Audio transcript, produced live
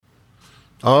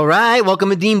All right, welcome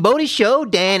to Dean Bodie Show.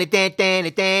 Dan, dan,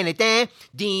 dan, dan, dan,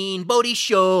 Dean Bodie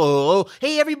Show.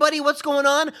 Hey, everybody, what's going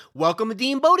on? Welcome to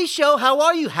Dean Bodie Show. How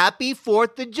are you? Happy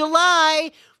 4th of July.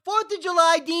 4th of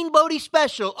July Dean Bodie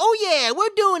special. Oh, yeah,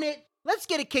 we're doing it. Let's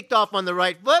get it kicked off on the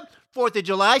right foot. 4th of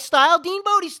July style, Dean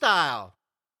Bodie style.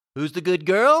 Who's the good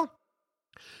girl?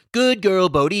 Good girl,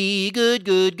 Bodie, good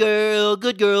girl,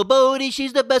 Bodie,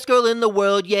 she's the best girl in the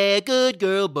world, yeah, good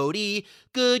girl, Bodie,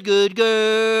 good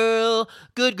girl,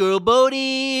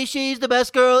 Bodie, she's the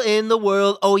best girl in the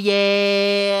world, oh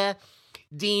yeah.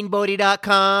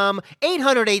 DeanBodie.com,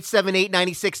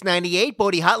 800-878-9698,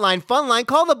 Bodie Hotline, Fun Line,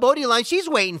 call the Bodie line, she's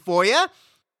waiting for you.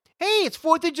 Hey, it's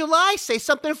 4th of July, say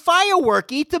something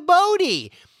fireworky to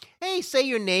Bodie. Hey, say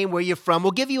your name, where you're from.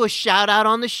 We'll give you a shout out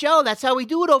on the show. That's how we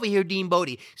do it over here, Dean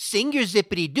Bodie. Sing your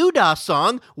zippity doo-dah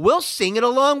song. We'll sing it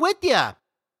along with you.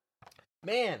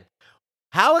 Man,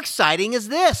 how exciting is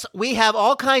this? We have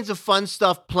all kinds of fun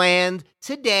stuff planned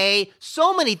today.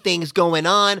 So many things going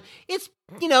on. It's,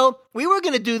 we were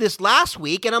going to do this last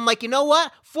week, and I'm like, you know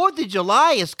what? 4th of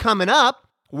July is coming up.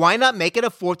 Why not make it a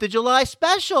 4th of July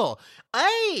special?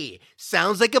 Hey,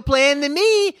 sounds like a plan to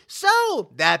me.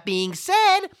 So, that being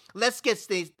said, let's get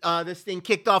this thing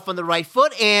kicked off on the right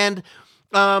foot. And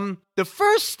the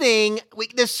first thing,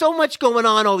 there's so much going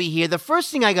on over here. The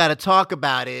first thing I got to talk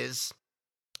about is,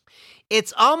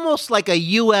 it's almost like a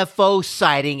UFO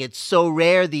sighting. It's so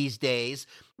rare these days.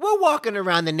 We're walking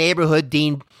around the neighborhood,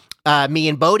 Dean, me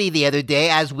and Bodie the other day,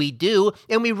 as we do,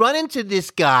 and we run into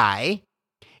this guy,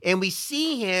 and we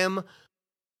see him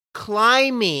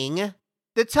climbing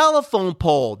the telephone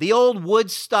pole, the old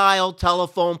wood-style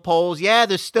telephone poles. Yeah,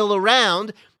 they're still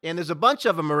around, and there's a bunch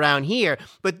of them around here.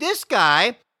 But this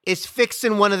guy is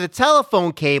fixing one of the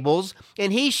telephone cables,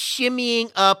 and he's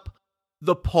shimmying up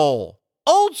the pole.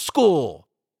 Old school.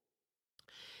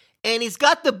 And he's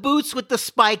got the boots with the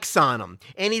spikes on them.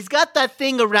 And he's got that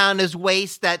thing around his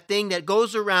waist, that thing that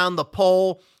goes around the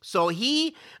pole. So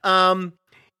he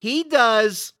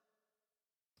does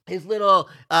his little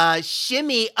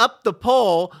shimmy up the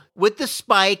pole with the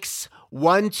spikes.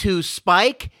 1, 2,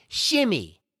 spike,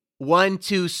 shimmy. 1,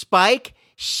 2, spike,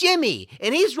 shimmy.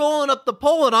 And he's rolling up the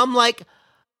pole, and I'm like,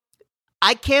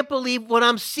 I can't believe what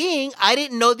I'm seeing. I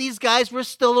didn't know these guys were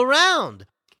still around.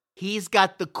 He's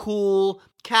got the cool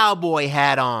cowboy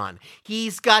hat on.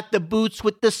 He's got the boots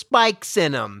with the spikes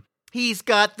in them. He's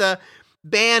got the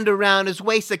band around his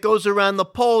waist that goes around the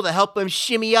pole to help him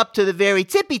shimmy up to the very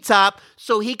tippy top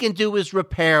so he can do his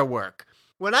repair work.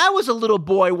 When I was a little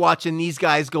boy watching these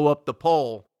guys go up the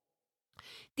pole,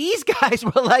 these guys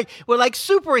were like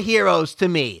superheroes to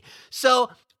me.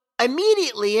 So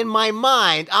immediately in my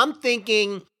mind, I'm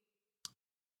thinking,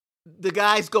 the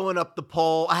guy's going up the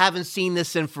pole. I haven't seen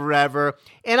this in forever.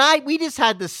 And we just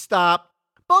had to stop.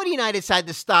 Bodie and I decided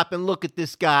to stop and look at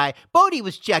this guy. Bodie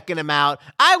was checking him out.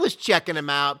 I was checking him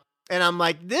out. And I'm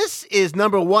like, this is,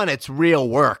 number one, it's real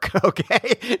work,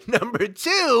 okay? Number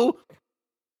two,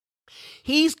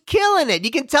 he's killing it.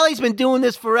 You can tell he's been doing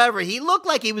this forever. He looked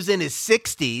like he was in his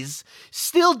 60s,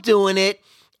 still doing it,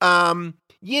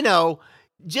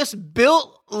 just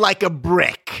built like a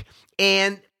brick.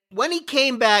 And when he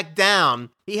came back down,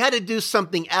 he had to do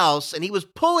something else, and he was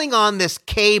pulling on this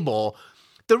cable,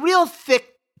 the real thick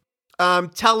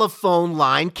telephone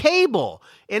line cable.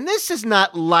 And this is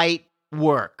not light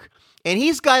work. And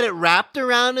he's got it wrapped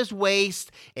around his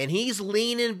waist, and he's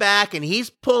leaning back, and he's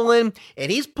pulling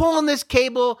this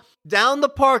cable down the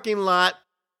parking lot.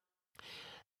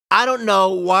 I don't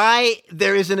know why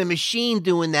there isn't a machine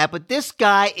doing that, but this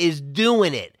guy is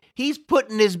doing it. He's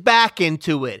putting his back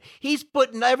into it. He's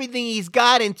putting everything he's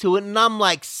got into it, and I'm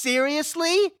like,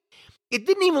 seriously? It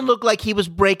didn't even look like he was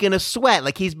breaking a sweat,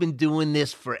 like he's been doing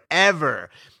this forever.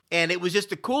 And it was just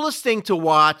the coolest thing to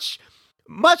watch.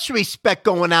 Much respect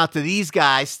going out to these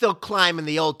guys, still climbing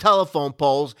the old telephone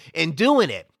poles and doing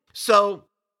it. So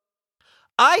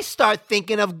I start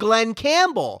thinking of Glenn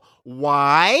Campbell.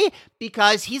 Why?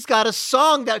 Because he's got a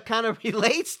song that kind of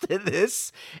relates to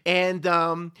this,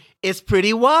 and it's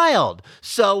pretty wild.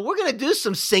 So we're going to do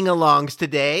some sing-alongs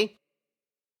today,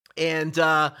 and,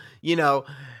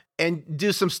 and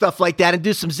do some stuff like that, and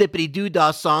do some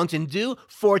zippity-doo-dah songs, and do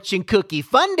Fortune Cookie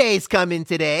Fun Days coming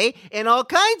today, and all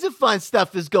kinds of fun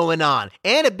stuff is going on.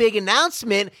 And a big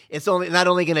announcement, it's not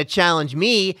only going to challenge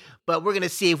me, but we're going to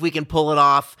see if we can pull it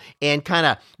off and kind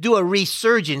of do a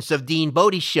resurgence of Dean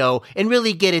Bodie Show and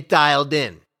really get it dialed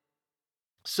in.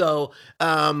 So,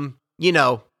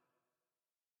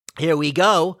 here we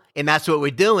go, and that's what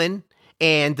we're doing,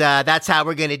 and that's how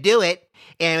we're going to do it.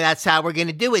 And that's how we're going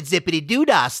to do it,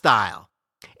 zippity-doo-dah style.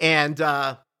 And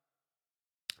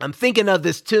I'm thinking of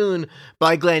this tune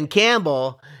by Glenn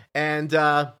Campbell, and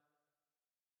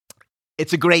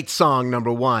it's a great song,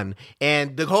 number one.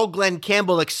 And the whole Glenn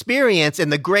Campbell experience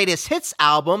and the Greatest Hits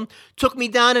album took me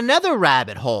down another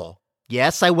rabbit hole.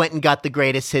 Yes, I went and got the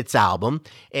Greatest Hits album,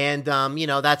 and,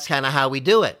 that's kind of how we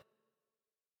do it.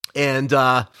 And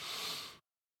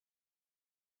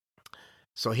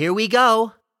so here we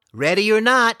go. Ready or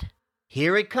not,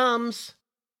 here it comes.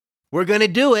 We're going to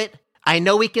do it. I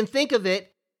know we can think of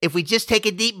it. If we just take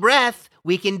a deep breath,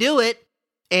 we can do it.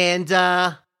 And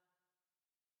the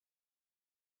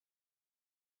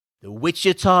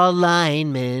Wichita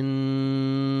lineman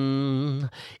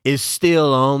is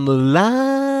still on the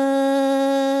line.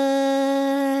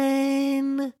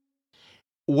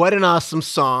 What an awesome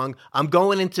song. I'm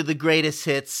going into the Greatest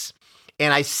Hits,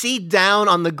 and I see down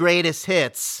on the Greatest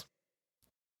Hits,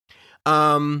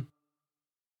 Times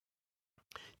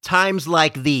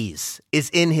Like These is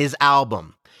in his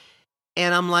album.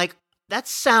 And I'm like, that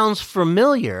sounds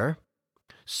familiar.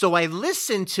 So I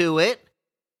listen to it,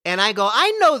 and I go,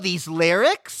 I know these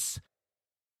lyrics.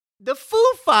 The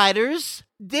Foo Fighters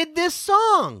did this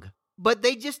song, but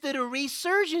they just did a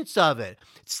resurgence of it.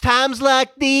 It's times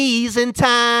like these and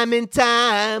time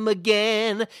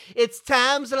again. It's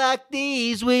times like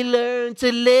these we learn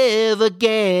to live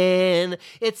again.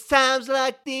 It's times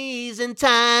like these and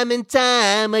time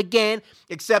again.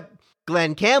 Except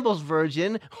Glenn Campbell's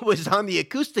version was on the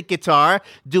acoustic guitar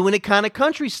doing it kind of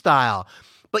country style.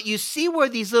 But you see where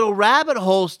these little rabbit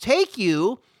holes take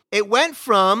you. It went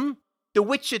from the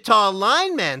Wichita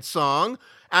Lineman song,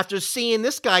 after seeing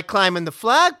this guy climbing the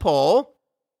flagpole,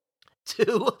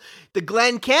 to the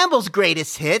Glenn Campbell's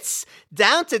Greatest Hits,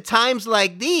 down to Times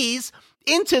Like These,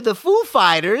 into the Foo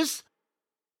Fighters.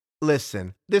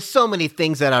 Listen, there's so many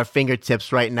things at our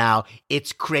fingertips right now.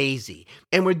 It's crazy.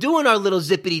 And we're doing our little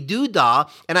zippity-doo-dah,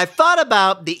 and I thought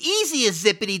about the easiest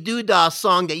zippity-doo-dah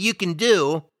song that you can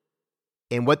do.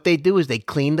 And what they do is they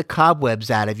clean the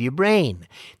cobwebs out of your brain.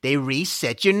 They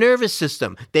reset your nervous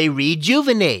system. They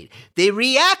rejuvenate. They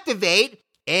reactivate.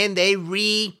 And they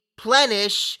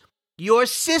replenish your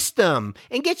system.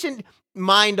 And get your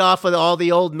mind off of all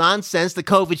the old nonsense, the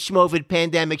COVID, schmovid,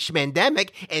 pandemic,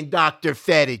 schmandemic, and Dr.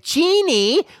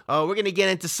 Fettuccine. Oh, we're going to get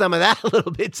into some of that a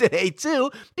little bit today,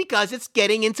 too, because it's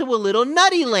getting into a little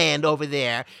nutty land over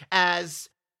there. As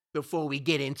before we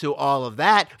get into all of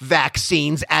that,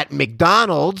 vaccines at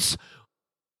McDonald's,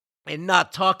 and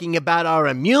not talking about our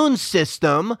immune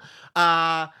system,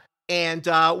 First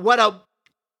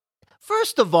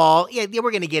of all, we're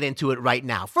going to get into it right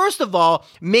now. First of all,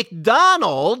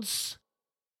 McDonald's,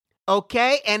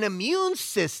 okay, an immune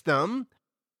system,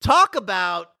 talk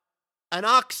about an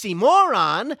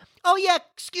oxymoron. Oh, yeah,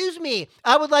 excuse me.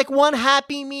 I would like one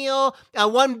Happy Meal,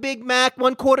 one Big Mac,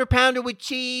 1 Quarter Pounder with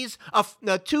cheese, a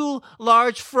 2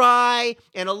 large fry,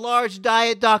 and a large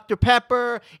Diet Dr.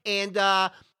 Pepper, and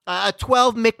 12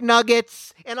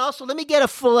 McNuggets. And also, let me get a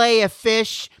fillet of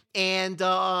fish and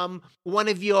one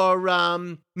of your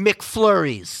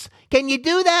McFlurries. Can you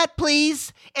do that,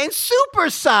 please? And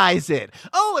supersize it.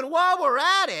 Oh, and while we're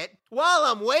at it, while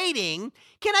I'm waiting,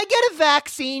 can I get a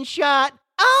vaccine shot?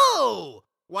 Oh,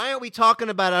 why aren't we talking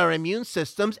about our immune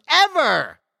systems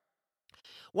ever?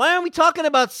 Why aren't we talking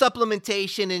about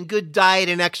supplementation and good diet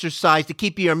and exercise to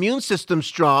keep your immune system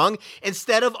strong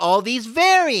instead of all these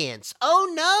variants? Oh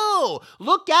no,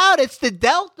 look out, it's the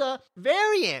Delta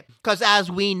variant. Because as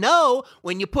we know,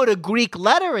 when you put a Greek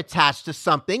letter attached to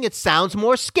something, it sounds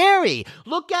more scary.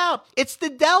 Look out, it's the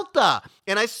Delta.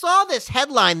 And I saw this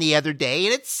headline the other day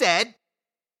and it said,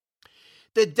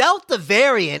 the Delta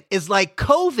variant is like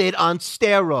COVID on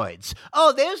steroids.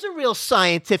 Oh, there's a real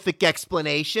scientific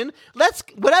explanation.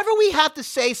 Whatever we have to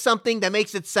say something that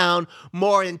makes it sound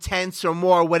more intense or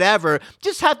more whatever,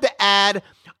 just have to add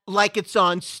like it's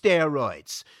on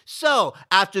steroids. So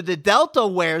after the Delta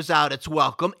wears out its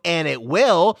welcome, and it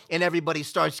will, and everybody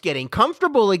starts getting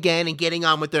comfortable again and getting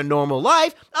on with their normal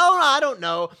life, I don't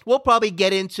know. We'll probably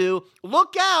get into,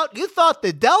 look out, you thought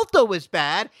the Delta was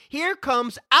bad. Here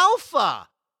comes Alpha.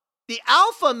 The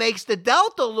Alpha makes the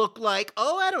Delta look like,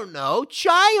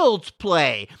 child's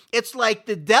play. It's like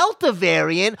the Delta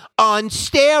variant on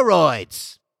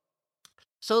steroids.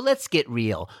 So let's get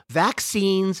real.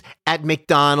 Vaccines at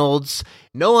McDonald's,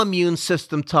 no immune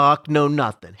system talk, no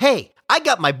nothing. Hey, I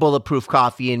got my bulletproof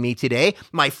coffee in me today,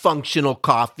 my functional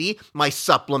coffee, my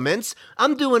supplements.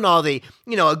 I'm doing all the,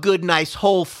 a good, nice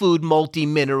whole food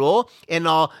multi-mineral and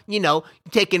all,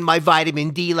 taking my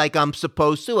vitamin D like I'm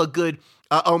supposed to, a good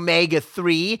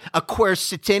omega-3, a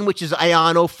quercetin, which is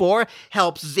ionophore,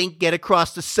 helps zinc get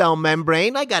across the cell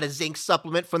membrane. I got a zinc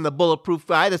supplement from the Bulletproof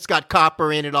guy that's got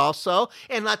copper in it also.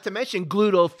 And not to mention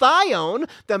glutathione,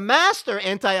 the master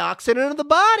antioxidant of the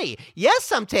body.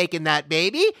 Yes, I'm taking that,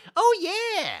 baby. Oh,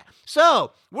 yeah.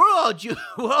 So we're all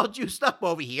juiced up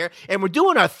over here, and we're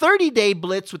doing our 30-day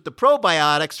blitz with the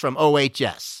probiotics from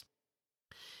OHS.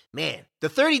 Man, the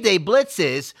 30-day blitz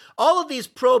is all of these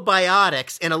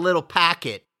probiotics in a little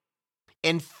packet,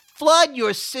 and flood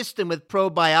your system with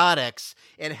probiotics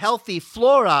and healthy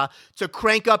flora to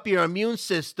crank up your immune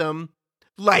system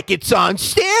like it's on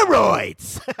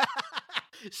steroids.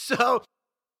 So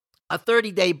a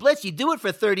 30-day blitz, you do it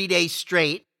for 30 days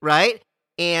straight, right?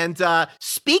 And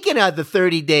speaking of the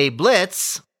 30-day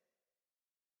blitz,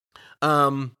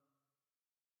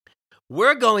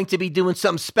 we're going to be doing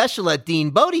something special at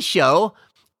Dean Bodie Show,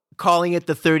 calling it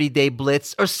the 30-day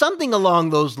blitz or something along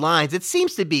those lines. It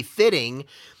seems to be fitting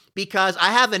because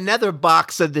I have another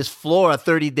box of this Flora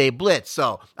 30-day blitz.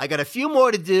 So I got a few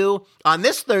more to do on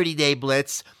this 30-day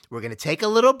blitz. We're going to take a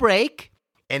little break,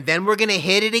 and then we're going to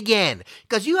hit it again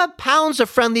because you have pounds of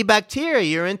friendly bacteria in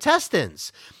your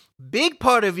intestines. Big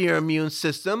part of your immune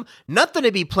system, nothing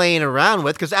to be playing around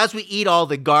with, because as we eat all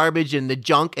the garbage and the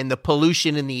junk and the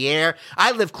pollution in the air,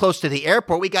 I live close to the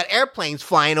airport. We got airplanes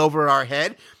flying over our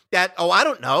head that, I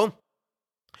don't know,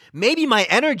 maybe my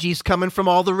energy's coming from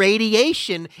all the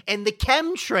radiation and the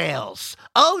chemtrails.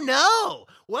 Oh no!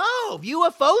 Whoa,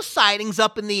 UFO sightings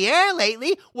up in the air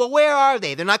lately. Well, where are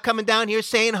they? They're not coming down here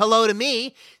saying hello to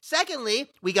me. Secondly,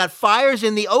 we got fires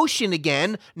in the ocean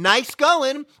again. Nice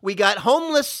going. We got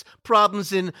homeless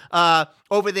problems in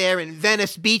over there in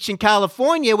Venice Beach in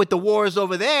California with the wars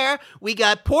over there. We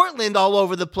got Portland all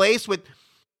over the place with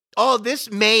all this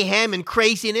mayhem and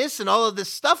craziness and all of this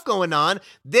stuff going on.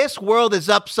 This world is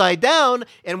upside down,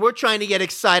 and we're trying to get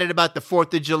excited about the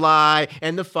 4th of July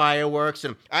and the fireworks.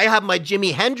 And I have my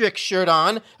Jimi Hendrix shirt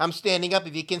on. I'm standing up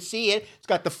if you can see it. It's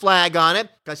got the flag on it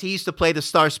because he used to play the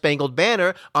Star Spangled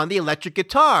Banner on the electric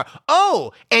guitar.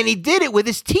 Oh, and he did it with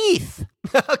his teeth.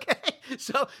 Okay,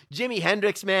 so Jimi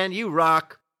Hendrix, man, you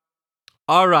rock.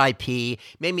 R.I.P.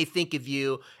 Made me think of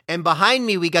you. And behind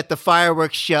me, we got the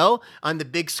fireworks show on the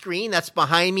big screen. That's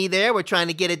behind me there. We're trying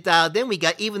to get it dialed in. We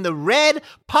got even the red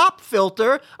pop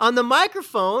filter on the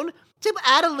microphone to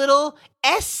add a little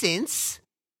essence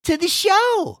to the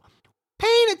show.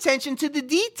 Paying attention to the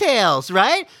details,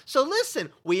 right? So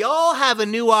listen, we all have a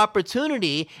new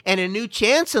opportunity and a new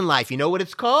chance in life. You know what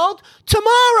it's called?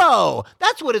 Tomorrow.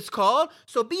 That's what it's called.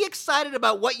 So be excited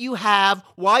about what you have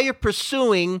while you're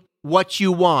pursuing what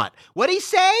you want. What'd he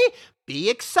say? Be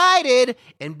excited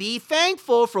and be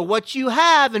thankful for what you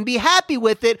have and be happy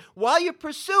with it while you're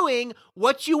pursuing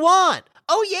what you want.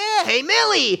 Oh yeah, hey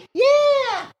Millie.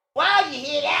 Yeah. Wow, you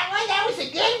hear that one? That was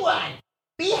a good one.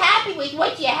 Be happy with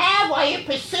what you have while you're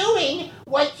pursuing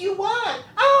what you want.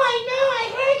 Oh, I know, I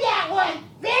heard that one.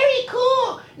 Very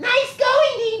cool. Nice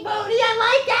going, Dean Bodie. I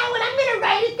like that one. I'm going to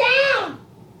write it down.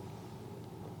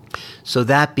 So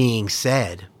that being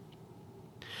said,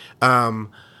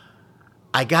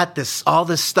 I got all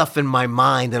this stuff in my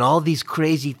mind and all these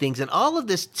crazy things and all of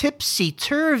this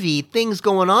tipsy-turvy things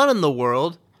going on in the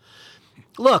world.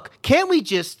 Look, can't we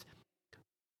just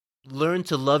learn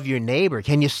to love your neighbor?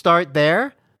 Can you start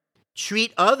there?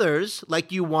 Treat others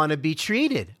like you want to be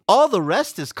treated. All the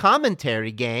rest is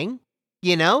commentary, gang.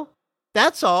 You know?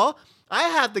 That's all. I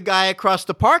have the guy across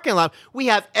the parking lot. We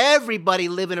have everybody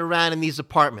living around in these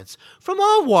apartments from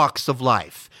all walks of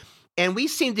life. And we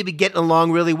seem to be getting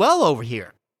along really well over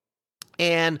here.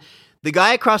 And the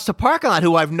guy across the parking lot,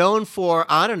 who I've known for,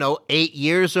 8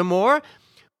 years or more,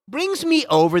 brings me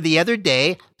over the other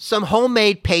day some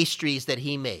homemade pastries that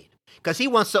he made because he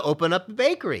wants to open up a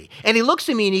bakery. And he looks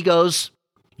at me and he goes,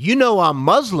 "You know I'm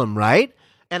Muslim, right?"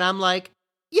 And I'm like,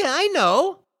 "Yeah, I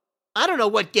know. I don't know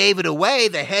what gave it away,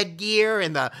 the headgear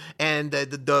and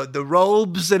the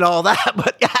robes and all that,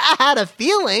 but I had a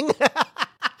feeling."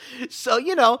 So,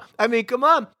 come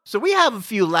on. So we have a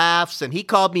few laughs, and he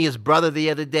called me his brother the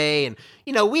other day, and,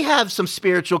 we have some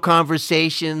spiritual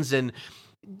conversations, and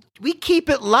we keep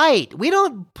it light. We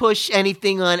don't push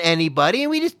anything on anybody, and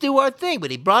we just do our thing.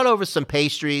 But he brought over some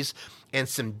pastries and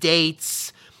some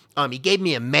dates. He gave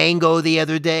me a mango the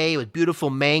other day. It was beautiful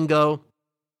mango.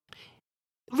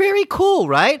 Very cool,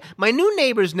 right? My new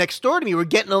neighbors next door to me were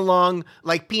getting along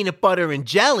like peanut butter and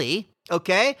jelly.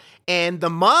 Okay, and the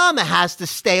mom has to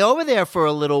stay over there for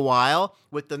a little while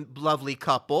with the lovely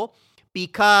couple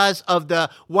because of the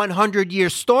 100-year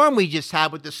storm we just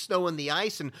had with the snow and the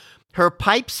ice, and her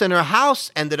pipes in her house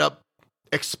ended up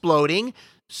exploding.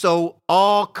 So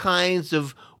all kinds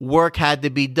of work had to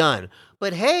be done.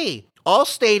 But hey,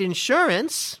 Allstate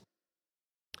Insurance,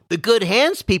 the good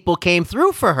hands people came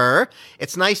through for her.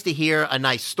 It's nice to hear a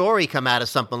nice story come out of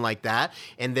something like that.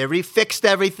 And they refixed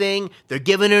everything. They're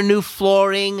giving her new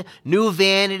flooring, new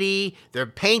vanity. They're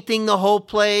painting the whole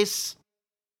place.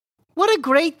 What a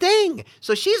great thing.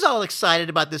 So she's all excited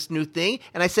about this new thing.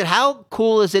 And I said, how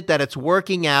cool is it that it's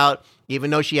working out,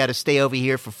 even though she had to stay over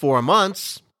here for 4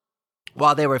 months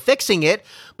while they were fixing it?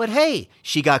 But hey,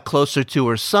 she got closer to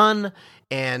her son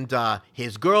and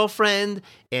his girlfriend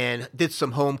and did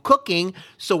some home cooking.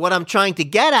 So what I'm trying to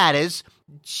get at is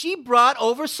she brought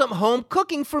over some home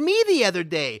cooking for me the other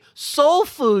day. Soul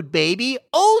food, baby.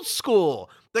 Old school.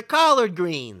 The collard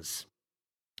greens.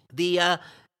 The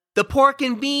pork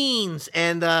and beans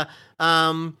and the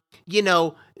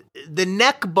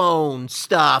neck bone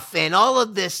stuff and all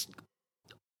of this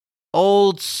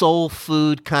old soul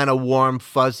food, kind of warm,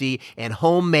 fuzzy, and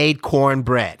homemade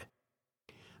cornbread.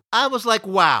 I was like,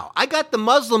 wow. I got the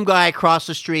Muslim guy across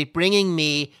the street bringing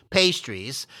me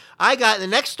pastries. I got the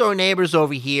next door neighbors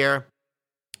over here,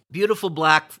 beautiful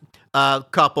black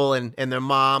couple and their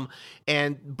mom,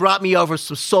 and brought me over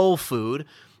some soul food.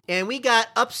 And we got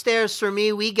upstairs for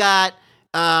me, we got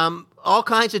all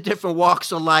kinds of different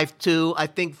walks of life too. I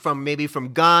think from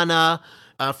Ghana,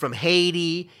 from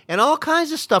Haiti, and all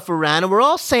kinds of stuff around. And we're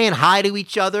all saying hi to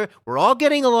each other. We're all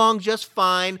getting along just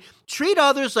fine. Treat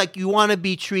others like you want to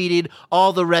be treated.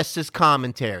 All the rest is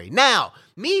commentary. Now,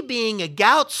 me being a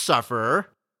gout sufferer,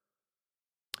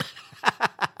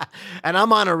 and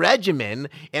I'm on a regimen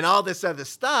and all this other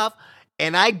stuff,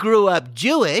 and I grew up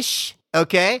Jewish,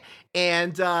 okay?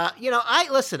 And,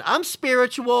 I'm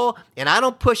spiritual and I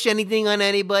don't push anything on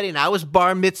anybody. And I was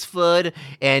bar mitzvahed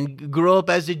and grew up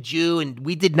as a Jew, and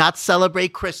we did not celebrate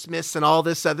Christmas and all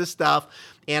this other stuff.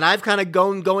 And I've kind of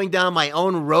going down my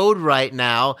own road right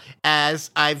now as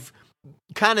I've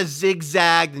kind of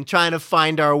zigzagged and trying to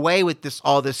find our way with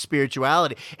all this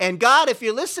spirituality. And God, if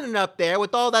you're listening up there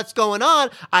with all that's going on,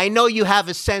 I know you have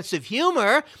a sense of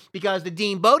humor, because the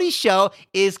Dean Bodie Show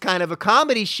is kind of a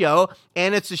comedy show,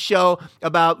 and it's a show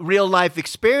about real life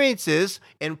experiences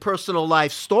and personal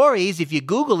life stories. If you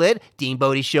Google it, Dean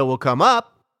Bodie Show will come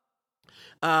up.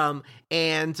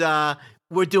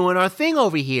 We're doing our thing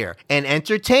over here and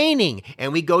entertaining,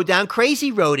 and we go down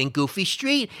Crazy Road and Goofy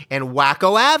Street and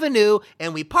Wacko Avenue,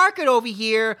 and we park it over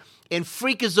here in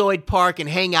Freakazoid Park and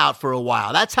hang out for a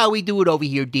while. That's how we do it over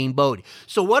here, Dean Bodie.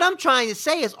 So what I'm trying to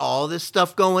say is all this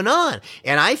stuff going on,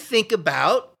 and I think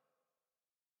about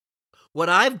what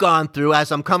I've gone through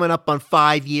as I'm coming up on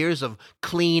 5 years of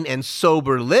clean and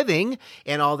sober living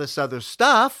and all this other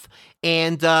stuff,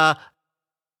 and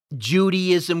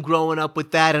Judaism, growing up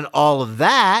with that and all of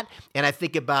that. And I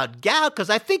think about gout because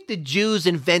I think the Jews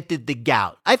invented the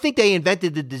gout. I think they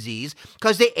invented the disease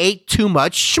because they ate too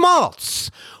much schmaltz.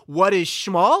 What is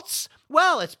schmaltz?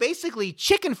 Well, it's basically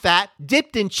chicken fat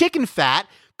dipped in chicken fat,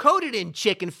 coated in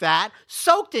chicken fat,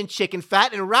 soaked in chicken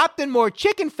fat, and wrapped in more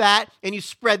chicken fat, and you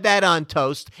spread that on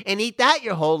toast and eat that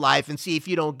your whole life and see if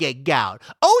you don't get gout.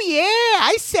 Oh yeah,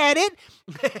 I said it.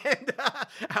 And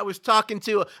I was talking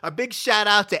to a big shout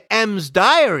out to M's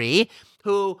Diary,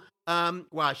 who,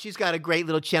 she's got a great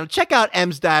little channel. Check out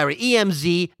M's Diary,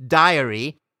 EMZ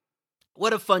Diary.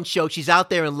 What a fun show. She's out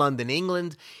there in London,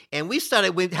 England. And we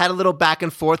had a little back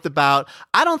and forth about,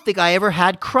 I don't think I ever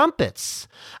had crumpets.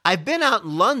 I've been out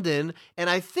in London, and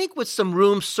I think with some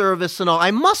room service and all,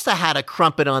 I must have had a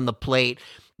crumpet on the plate,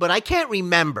 but I can't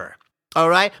remember. All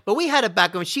right. But we had it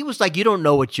back when she was like, you don't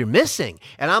know what you're missing.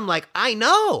 And I'm like, I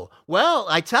know. Well,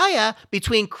 I tell you,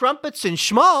 between crumpets and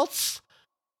schmaltz,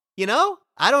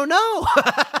 I don't know.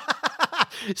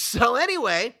 So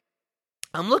anyway,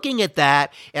 I'm looking at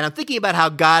that, and I'm thinking about how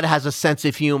God has a sense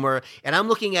of humor, and I'm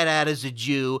looking at that as a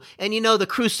Jew, and the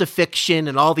crucifixion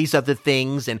and all these other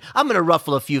things, and I'm going to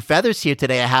ruffle a few feathers here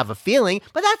today, I have a feeling,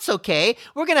 but that's okay.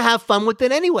 We're going to have fun with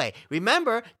it anyway.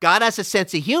 Remember, God has a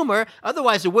sense of humor,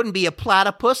 otherwise there wouldn't be a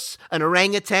platypus, an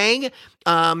orangutan,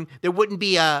 there wouldn't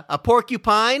be a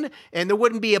porcupine, and there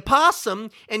wouldn't be a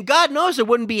possum, and God knows there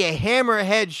wouldn't be a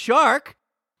hammerhead shark.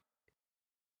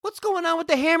 What's going on with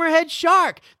the hammerhead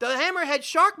shark? The hammerhead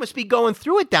shark must be going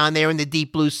through it down there in the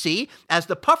deep blue sea as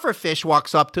the pufferfish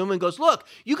walks up to him and goes, look,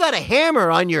 you got a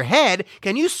hammer on your head.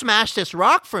 Can you smash this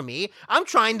rock for me? I'm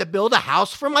trying to build a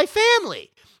house for my family.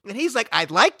 And he's like,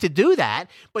 I'd like to do that,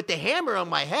 but the hammer on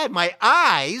my head, my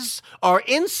eyes are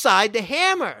inside the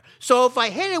hammer. So if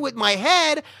I hit it with my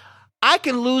head, I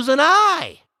can lose an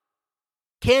eye.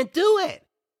 Can't do it.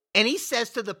 And he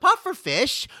says to the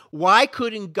pufferfish, why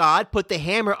couldn't God put the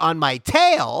hammer on my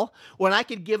tail when I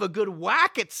could give a good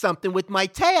whack at something with my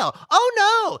tail? Oh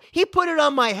no, he put it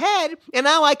on my head and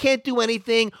now I can't do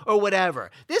anything or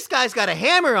whatever. This guy's got a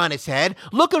hammer on his head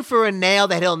looking for a nail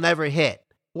that he'll never hit.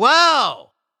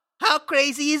 Whoa, how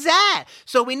crazy is that?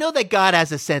 So we know that God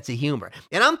has a sense of humor.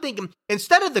 And I'm thinking,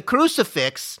 instead of the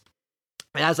crucifix,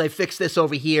 and as I fix this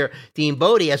over here, Dean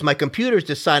Bodie, as my computer's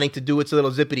deciding to do its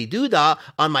little zippity-doo-dah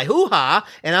on my hoo-ha,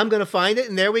 and I'm going to find it,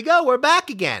 and there we go, we're back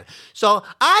again. So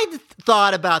I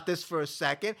thought about this for a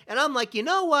second, and I'm like, you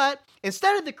know what?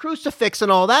 Instead of the crucifix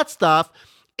and all that stuff,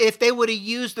 if they would have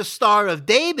used the Star of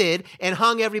David and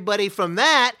hung everybody from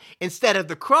that instead of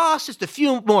the cross, just a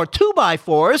few more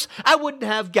 2x4s, I wouldn't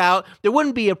have gout, there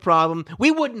wouldn't be a problem, we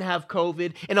wouldn't have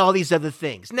COVID, and all these other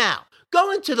things. Now,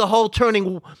 going to the whole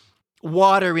turning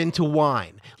water into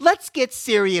wine. Let's get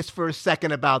serious for a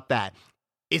second about that.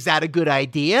 Is that a good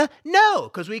idea? No,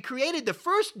 because we created the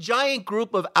first giant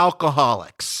group of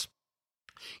alcoholics.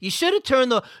 You should have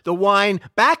turned the wine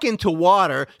back into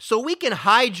water so we can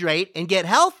hydrate and get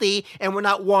healthy and we're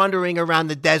not wandering around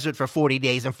the desert for 40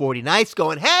 days and 40 nights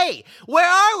going, hey, where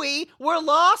are we? We're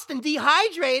lost and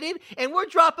dehydrated and we're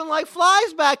dropping like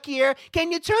flies back here.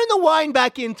 Can you turn the wine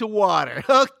back into water?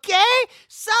 Okay?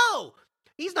 So,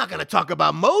 he's not going to talk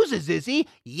about Moses, is he?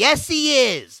 Yes,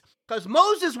 he is. Because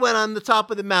Moses went on the top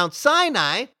of the Mount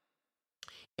Sinai,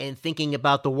 and thinking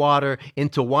about the water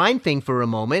into wine thing for a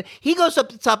moment, he goes up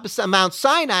to the top of Mount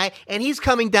Sinai, and he's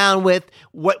coming down with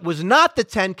what was not the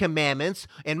 10 Commandments.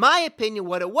 In my opinion,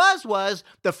 what it was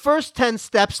the first 10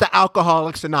 steps to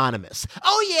Alcoholics Anonymous.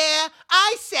 Oh yeah,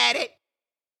 I said it.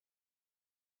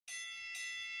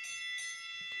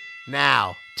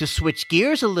 Now, to switch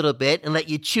gears a little bit and let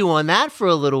you chew on that for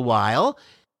a little while,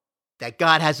 that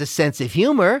God has a sense of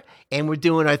humor and we're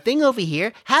doing our thing over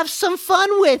here, have some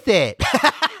fun with it.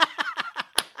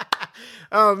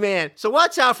 Oh, man. So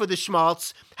watch out for the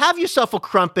schmaltz. Have yourself a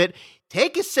crumpet.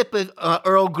 Take a sip of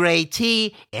Earl Grey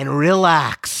tea and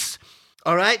relax.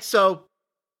 All right? So,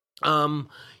 oh,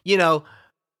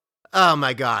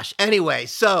 my gosh. Anyway,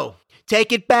 so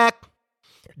take it back.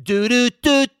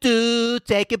 Do-do-do-do.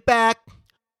 Take it back.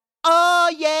 Oh,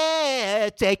 yeah.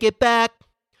 Take it back.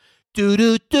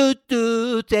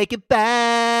 Do-do-do-do. Take it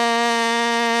back.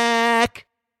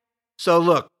 So,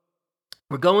 look.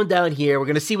 We're going down here. We're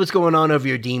going to see what's going on over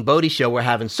your Dean Bodie show. We're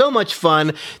having so much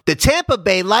fun. The Tampa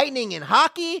Bay Lightning in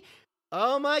hockey.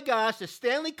 Oh my gosh, the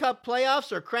Stanley Cup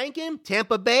playoffs are cranking.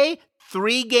 Tampa Bay,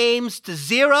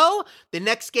 3-0. The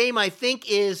next game, I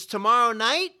think, is tomorrow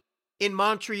night in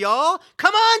Montreal.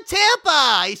 Come on, Tampa!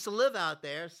 I used to live out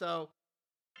there, so.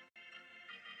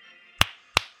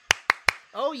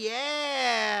 Oh,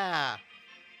 yeah!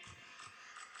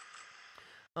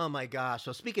 Oh my gosh.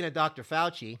 So speaking of Dr.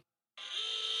 Fauci,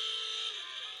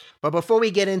 but before we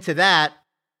get into that,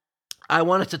 I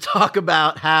wanted to talk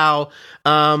about how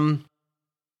not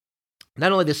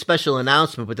only the special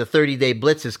announcement, but the 30-day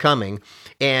blitz is coming,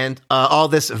 and all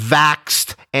this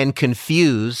vaxxed and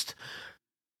confused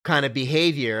kind of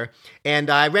behavior.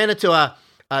 And I ran into a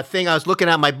thing. I was looking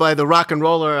at my buddy, the rock and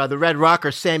roller, the red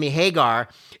rocker, Sammy Hagar,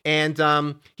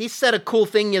 and he said a cool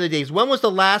thing the other day. When was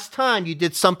the last time you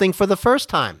did something for the first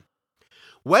time?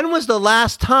 When was the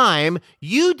last time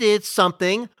you did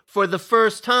something for the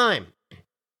first time?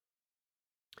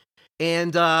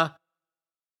 And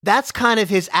that's kind of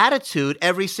his attitude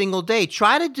every single day.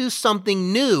 Try to do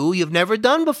something new you've never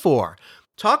done before.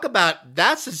 Talk about,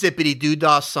 that's a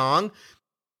zippity-doo-dah song,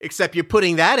 except you're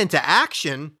putting that into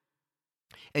action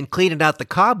and cleaning out the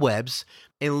cobwebs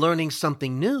and learning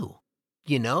something new,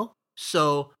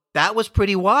 So that was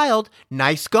pretty wild.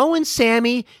 Nice going,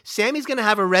 Sammy. Sammy's going to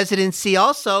have a residency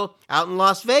also out in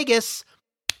Las Vegas.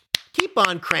 Keep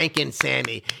on cranking,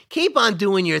 Sammy. Keep on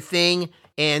doing your thing.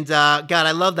 And God,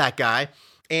 I love that guy.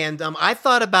 And I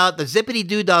thought about the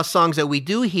zippity-doo-dah songs that we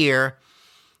do here.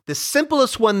 The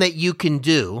simplest one that you can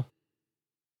do,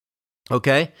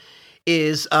 okay,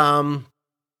 is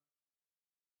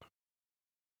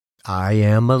I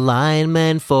am a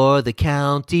lineman for the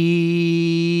county,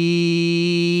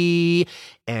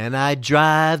 and I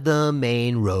drive the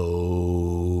main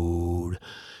road,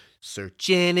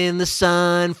 searching in the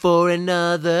sun for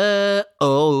another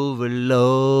overload.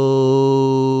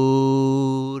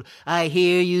 I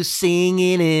hear you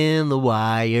singing in the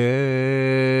wire.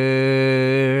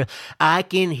 I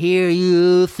can hear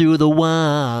you through the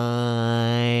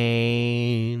wine.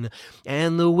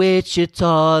 And the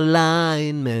Wichita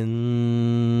lineman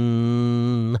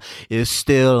is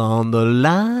still on the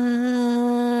line.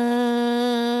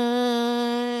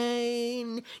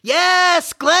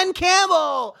 Yes, Glenn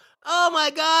Campbell. Oh my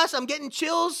gosh, I'm getting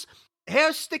chills.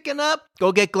 Hair sticking up.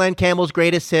 Go get Glenn Campbell's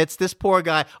greatest hits. This poor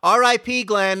guy, R.I.P.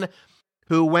 Glenn,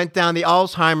 who went down the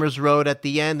Alzheimer's road at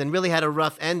the end and really had a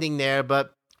rough ending there,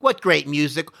 but what great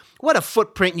music. What a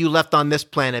footprint you left on this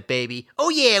planet, baby. Oh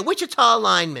yeah, Wichita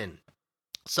lineman.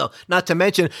 So, not to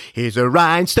mention, he's a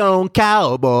rhinestone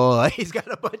cowboy. He's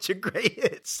got a bunch of great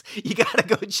hits. You got to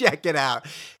go check it out.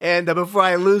 And before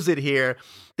I lose it here,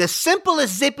 the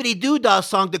simplest zippity-doo-dah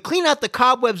song to clean out the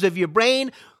cobwebs of your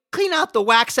brain, clean out the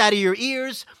wax out of your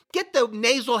ears, get the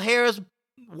nasal hairs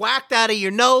whacked out of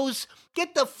your nose,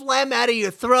 get the phlegm out of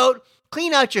your throat,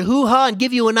 clean out your hoo-ha and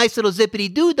give you a nice little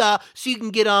zippity-doo-dah so you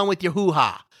can get on with your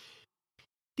hoo-ha.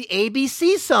 The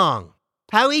ABC song.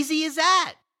 How easy is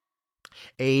that?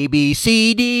 A, B,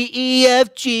 C, D, E,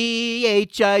 F, G,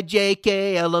 H, I, J,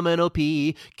 K, L, M, N, O,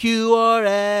 P, Q, R,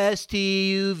 S,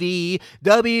 T, U, V,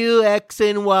 W, X,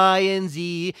 and Y, and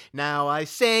Z. Now I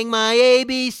sang my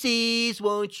ABCs,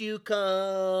 won't you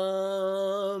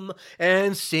come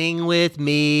and sing with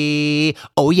me?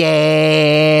 Oh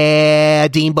yeah,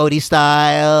 Dean Bodie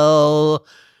style.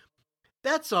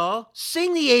 That's all.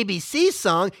 Sing the ABC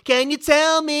song. Can you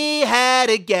tell me how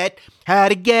to get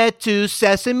to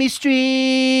Sesame Street?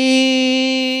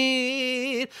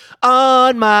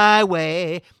 On my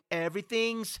way,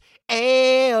 everything's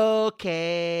A-okay.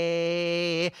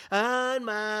 On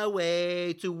my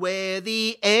way to where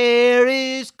the air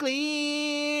is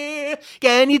clear.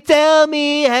 Can you tell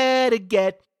me how to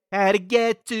get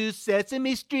to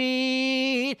Sesame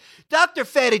Street? Dr.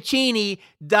 Fettuccine,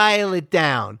 dial it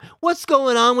down. What's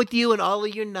going on with you and all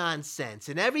of your nonsense?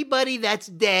 And everybody that's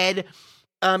dead,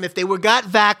 if they got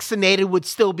vaccinated, would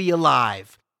still be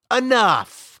alive.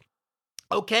 Enough.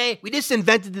 Okay? We just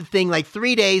invented the thing like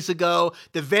 3 days ago.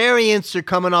 The variants are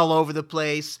coming all over the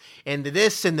place, and the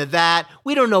this and the that.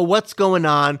 We don't know what's going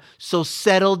on, so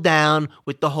settle down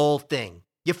with the whole thing.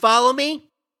 You follow me?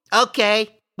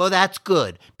 Okay. Well, that's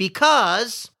good,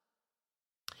 because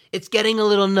it's getting a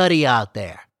little nutty out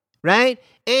there, right?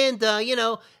 And,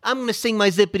 I'm going to sing my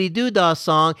zippity-doo-dah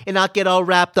song and not get all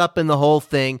wrapped up in the whole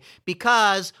thing,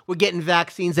 because we're getting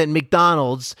vaccines at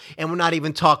McDonald's, and we're not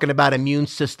even talking about immune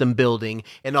system building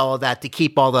and all of that to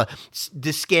keep all the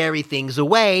scary things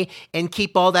away and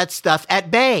keep all that stuff at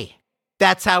bay.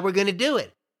 That's how we're going to do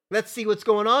it. Let's see what's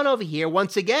going on over here.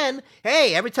 Once again,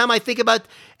 hey, every time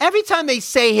they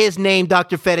say his name,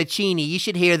 Dr. Fettuccine, you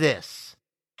should hear this.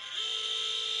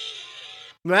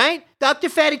 Right? Dr.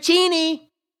 Fettuccine.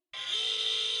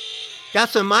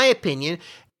 That's in my opinion.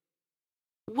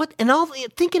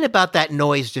 Thinking about that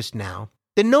noise just now,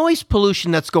 the noise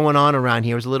pollution that's going on around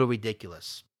here is a little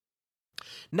ridiculous.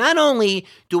 Not only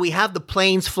do we have the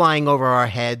planes flying over our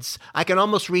heads, I can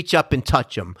almost reach up and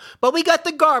touch them, but we got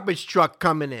the garbage truck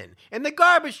coming in. And the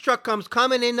garbage truck comes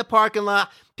coming in the parking lot,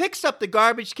 picks up the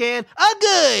garbage can, a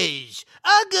gush,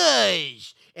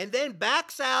 and then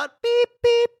backs out, beep,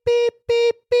 beep, beep,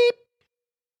 beep, beep.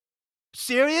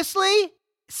 Seriously?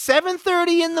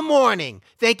 7:30 in the morning.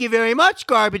 Thank you very much,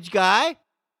 garbage guy.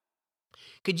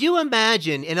 Could you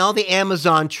imagine in all the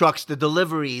Amazon trucks, the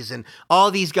deliveries, and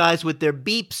all these guys with their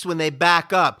beeps when they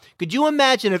back up? Could you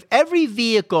imagine if every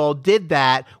vehicle did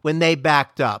that when they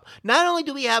backed up? Not only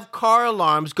do we have car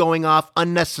alarms going off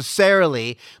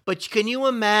unnecessarily, but can you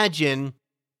imagine,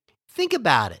 think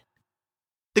about it.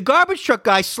 The garbage truck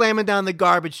guy slamming down the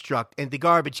garbage truck and the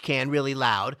garbage can really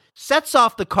loud, sets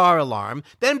off the car alarm,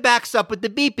 then backs up with the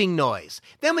beeping noise.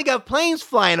 Then we got planes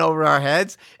flying over our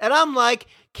heads, and I'm like,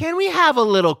 can we have a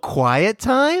little quiet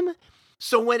time?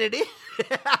 So when it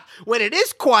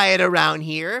is quiet around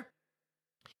here,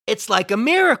 it's like a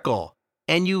miracle,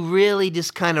 and you really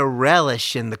just kind of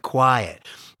relish in the quiet.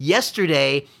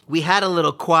 Yesterday, we had a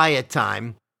little quiet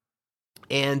time,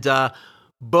 and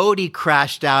Bodie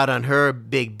crashed out on her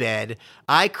big bed.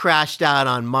 I crashed out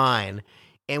on mine,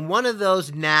 and one of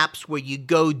those naps where you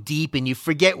go deep and you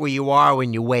forget where you are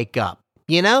when you wake up.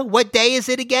 You know, what day is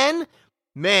it again?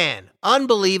 Man,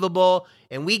 unbelievable.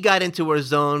 And we got into our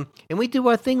zone, and we do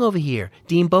our thing over here,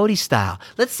 Dean Bodie style.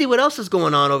 Let's see what else is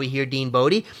going on over here, Dean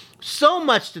Bodie. So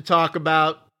much to talk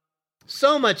about.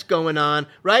 So much going on.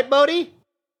 Right, Bodie?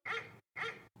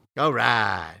 All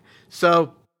right.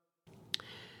 So,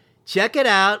 check it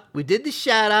out. We did the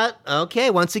shout out. Okay,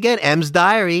 once again, M's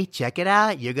Diary. Check it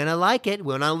out. You're going to like it.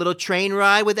 We went on a little train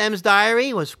ride with M's Diary.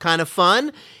 It was kind of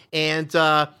fun. And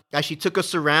as she took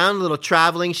us around, a little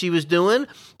traveling she was doing.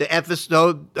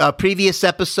 The previous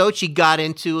episode, she got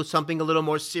into something a little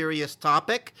more serious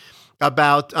topic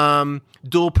about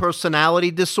dual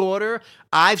personality disorder.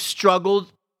 I've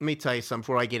struggled. Let me tell you something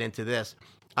before I get into this.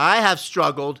 I have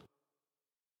struggled,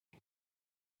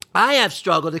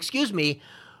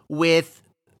 with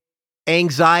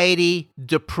anxiety,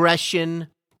 depression,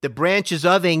 the branches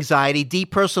of anxiety,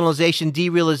 depersonalization,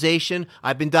 derealization.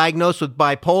 I've been diagnosed with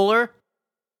bipolar,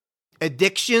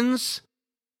 addictions,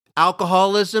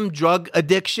 alcoholism, drug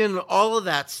addiction, all of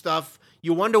that stuff.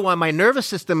 You wonder why my nervous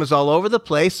system is all over the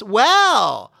place.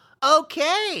 Well,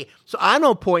 okay. So I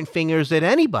don't point fingers at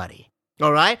anybody.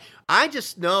 All right. I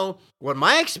just know what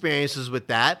my experience is with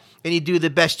that, and you do the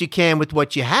best you can with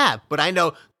what you have. But I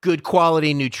know good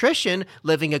quality nutrition,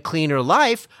 living a cleaner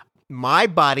life, my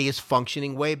body is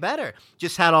functioning way better.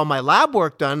 Just had all my lab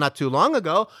work done not too long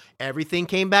ago. Everything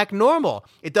came back normal.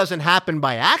 It doesn't happen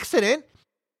by accident.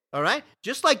 All right.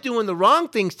 Just like doing the wrong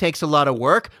things takes a lot of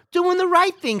work, doing the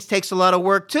right things takes a lot of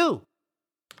work too.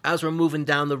 As we're moving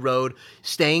down the road,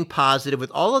 staying positive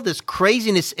with all of this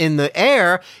craziness in the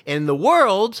air and the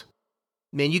world,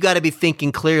 man, you got to be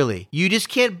thinking clearly. You just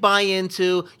can't buy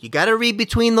into, you got to read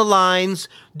between the lines.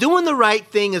 Doing the right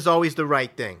thing is always the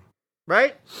right thing,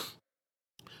 right?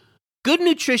 Good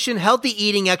nutrition, healthy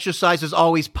eating, exercise is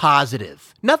always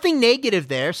positive. Nothing negative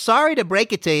there. Sorry to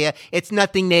break it to you. It's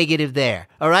nothing negative there.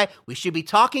 All right? We should be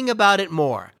talking about it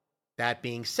more. That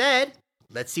being said,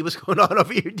 let's see what's going on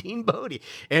over here, Dean Bodie.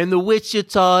 And the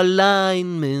Wichita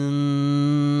lineman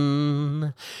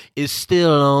is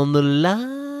still on the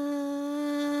line.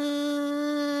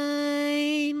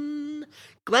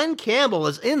 Glenn Campbell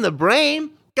is in the brain.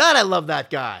 God, I love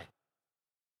that guy.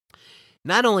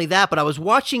 Not only that, but I was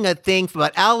watching a thing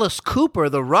about Alice Cooper,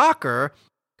 the rocker,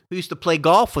 who used to play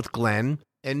golf with Glenn,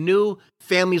 and knew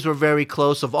families were very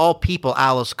close. Of all people,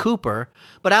 Alice Cooper.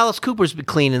 But Alice Cooper's been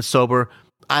clean and sober,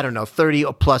 30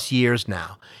 or plus years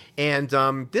now. And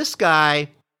this guy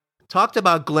talked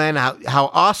about Glenn, how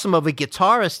awesome of a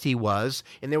guitarist he was.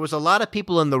 And there was a lot of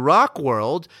people in the rock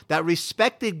world that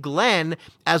respected Glenn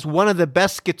as one of the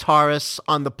best guitarists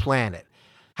on the planet.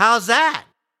 How's that?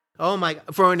 Oh my,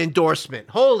 for an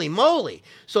endorsement. Holy moly.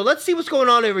 So let's see what's going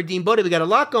on over Dean Bodie. We got a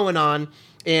lot going on.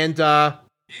 And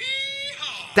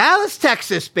Dallas,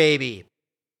 Texas, baby.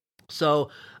 So,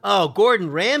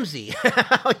 Gordon Ramsay.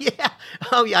 Oh yeah.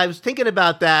 I was thinking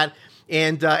about that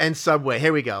and Subway.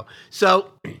 Here we go.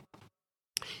 So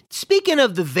speaking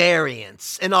of the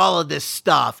variants and all of this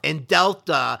stuff and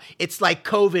Delta, it's like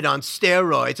COVID on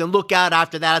steroids. And look out,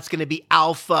 after that, it's going to be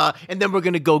Alpha, and then we're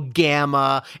going to go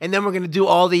Gamma, and then we're going to do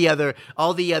all the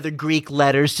other Greek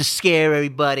letters to scare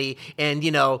everybody, and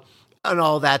and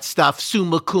all that stuff.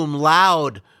 Summa cum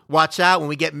laude. Watch out when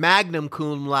we get Magnum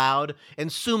cum laude and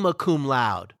Summa cum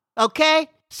laude. Okay,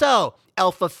 so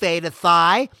Alpha Theta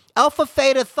Phi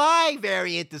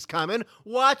variant is coming.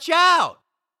 Watch out.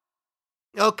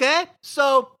 Okay,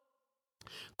 so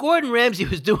Gordon Ramsay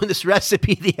was doing this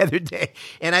recipe the other day,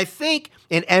 and I think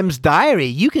in M's diary,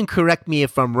 you can correct me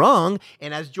if I'm wrong,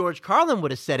 and as George Carlin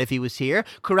would have said if he was here,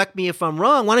 correct me if I'm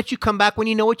wrong. Why don't you come back when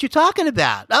you know what you're talking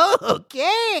about?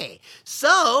 Okay,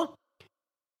 so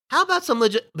how about some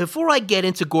before I get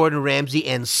into Gordon Ramsay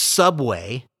and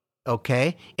Subway,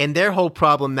 okay, and their whole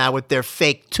problem now with their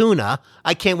fake tuna,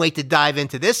 I can't wait to dive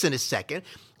into this in a second.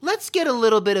 Let's get a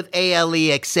little bit of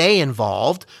ALEXA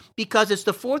involved because it's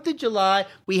the 4th of July.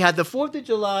 We had the 4th of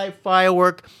July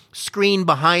firework screen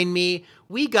behind me.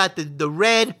 We got the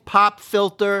red pop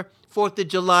filter, 4th of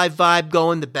July vibe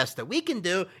going, the best that we can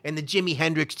do, and the Jimi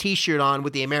Hendrix t-shirt on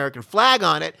with the American flag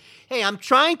on it. Hey, I'm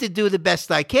trying to do the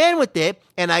best I can with it,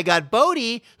 and I got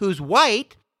Bodie, who's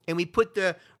white, and we put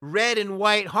the red and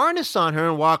white harness on her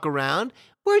and walk around.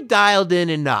 We're dialed in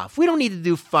enough. We don't need to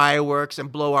do fireworks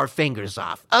and blow our fingers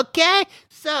off. Okay?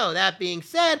 So, that being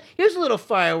said, here's a little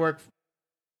firework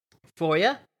for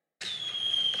you.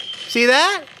 See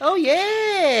that? Oh,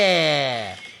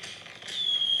 yeah.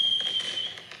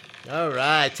 All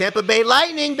right. Tampa Bay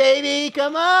Lightning, baby.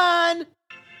 Come on.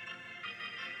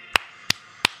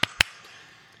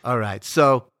 All right.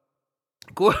 So,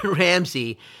 Gordon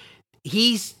Ramsay,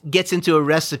 he gets into a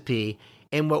recipe.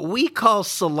 And what we call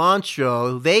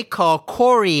cilantro, they call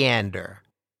coriander,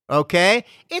 okay?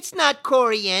 It's not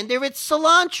coriander, it's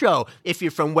cilantro. If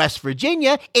you're from West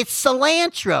Virginia, it's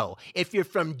cilantro. If you're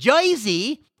from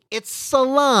Jersey, it's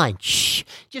cilantro.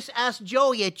 Just ask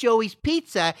Joey at Joey's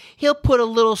Pizza. He'll put a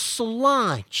little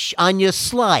cilantro on your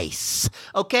slice,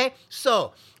 okay?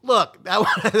 So, look, I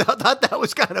thought that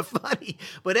was kind of funny.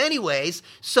 But anyways,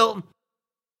 so,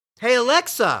 hey,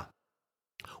 Alexa.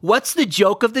 What's the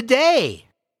joke of the day?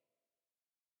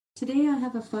 Today I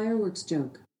have a fireworks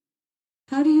joke.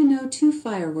 How do you know two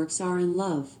fireworks are in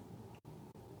love?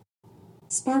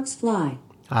 Sparks fly.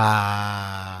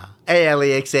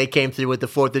 ALEXA came through with the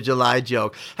 4th of July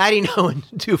joke. How do you know when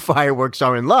two fireworks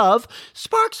are in love?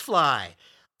 Sparks fly.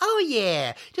 Oh,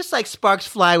 yeah. Just like sparks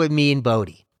fly with me and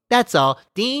Bodie. That's all.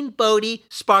 Dean, Bodie,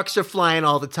 sparks are flying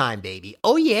all the time, baby.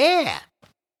 Oh, yeah.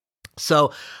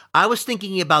 So I was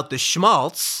thinking about the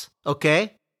schmaltz,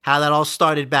 okay, how that all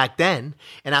started back then.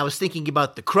 And I was thinking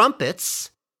about the crumpets,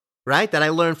 right, that I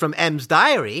learned from M's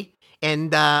diary.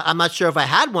 And I'm not sure if I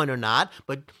had one or not,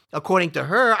 but according to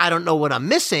her, I don't know what I'm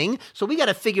missing. So we got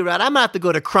to figure out, I'm going to have to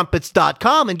go to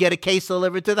crumpets.com and get a case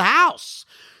delivered to the house.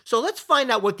 So let's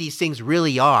find out what these things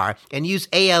really are and use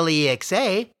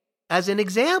ALEXA as an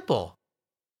example.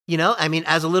 You know, I mean,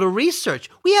 as a little research.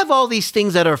 We have all these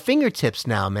things at our fingertips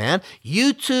now, man.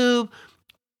 YouTube,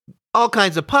 all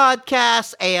kinds of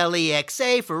podcasts,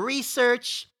 ALEXA for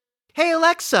research. Hey,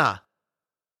 Alexa,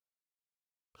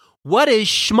 what is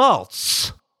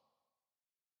schmaltz?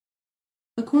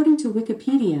 According to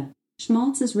Wikipedia,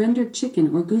 schmaltz is rendered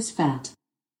chicken or goose fat.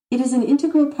 It is an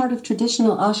integral part of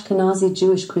traditional Ashkenazi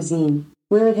Jewish cuisine,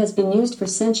 where it has been used for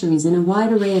centuries in a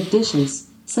wide array of dishes,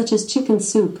 such as chicken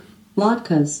soup,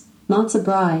 latkes, matzah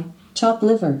brie, chopped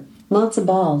liver, matzah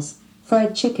balls,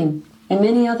 fried chicken, and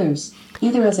many others,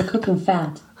 either as a cooking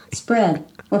fat, spread,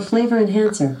 or flavor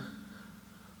enhancer.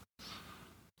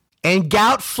 And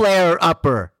gout flare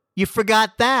upper. You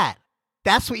forgot that.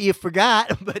 That's what you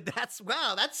forgot. But that's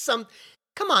some...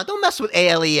 Come on, don't mess with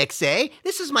ALEXA.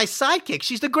 This is my sidekick.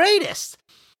 She's the greatest.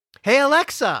 Hey,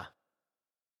 Alexa,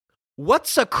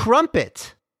 what's a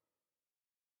crumpet?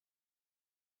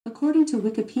 According to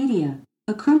Wikipedia,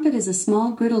 a crumpet is a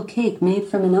small griddle cake made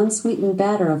from an unsweetened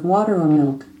batter of water or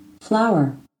milk,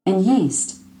 flour, and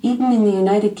yeast, eaten in the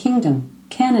United Kingdom,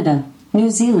 Canada, New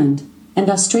Zealand, and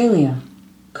Australia.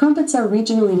 Crumpets are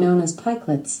regionally known as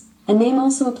pikelets, a name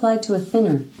also applied to a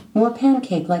thinner, more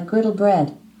pancake-like griddle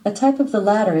bread. A type of the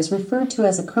latter is referred to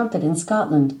as a crumpet in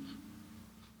Scotland.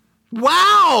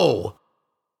 Wow!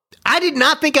 I did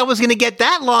not think I was going to get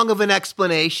that long of an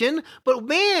explanation, but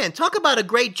man, talk about a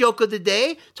great joke of the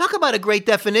day. Talk about a great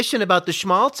definition about the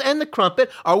schmaltz and the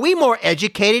crumpet. Are we more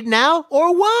educated now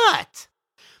or what?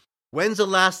 When's the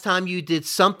last time you did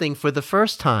something for the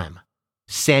first time?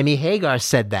 Sammy Hagar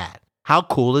said that. How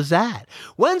cool is that?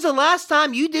 When's the last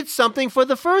time you did something for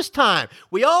the first time?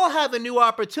 We all have a new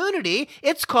opportunity.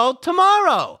 It's called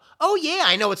tomorrow. Oh, yeah,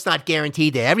 I know it's not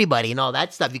guaranteed to everybody and all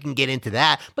that stuff. You can get into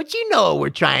that. But you know what we're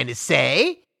trying to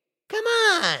say. Come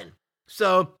on.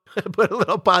 So put a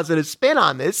little positive spin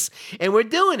on this, and we're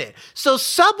doing it. So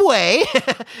Subway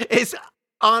is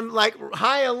on like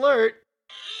high alert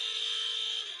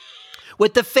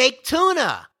with the fake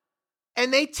tuna.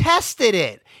 And they tested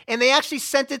it, and they actually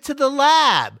sent it to the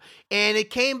lab, and it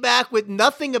came back with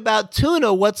nothing about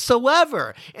tuna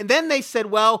whatsoever. And then they said,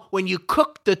 well, when you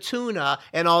cook the tuna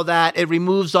and all that, it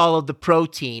removes all of the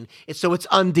protein, and so it's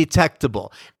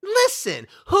undetectable. Listen,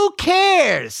 who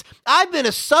cares? I've been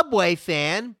a Subway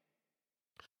fan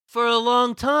for a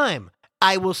long time.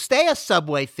 I will stay a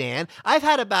Subway fan. I've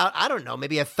had about, I don't know,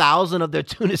 maybe 1,000 of their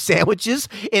tuna sandwiches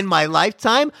in my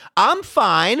lifetime. I'm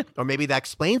fine. Or maybe that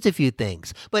explains a few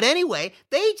things. But anyway,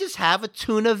 they just have a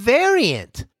tuna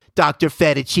variant, Dr.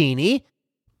 Fettuccine.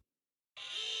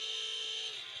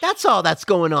 That's all that's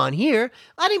going on here.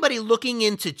 Anybody looking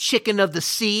into chicken of the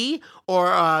sea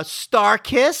or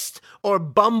star-kissed or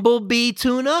bumblebee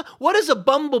tuna? What does a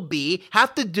bumblebee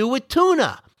have to do with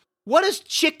tuna? What is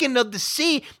chicken of the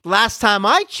sea? Last time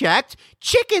I checked,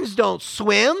 chickens don't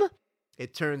swim.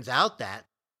 It turns out that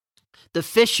the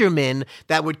fishermen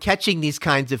that were catching these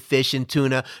kinds of fish and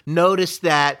tuna noticed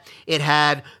that it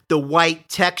had the white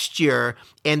texture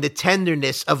and the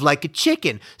tenderness of like a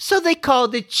chicken. So they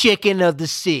called it chicken of the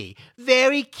sea.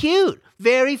 Very cute.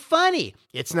 Very funny.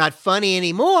 It's not funny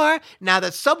anymore now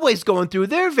that Subway's going through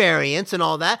their variants and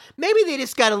all that. Maybe they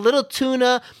just got a little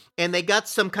tuna and they got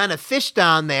some kind of fish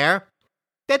down there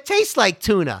that tastes like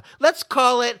tuna. Let's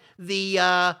call it the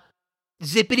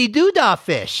zippity-doo-dah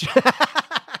fish.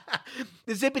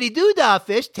 The zippity-doo-dah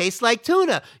fish tastes like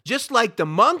tuna, just like the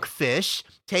monkfish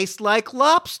tastes like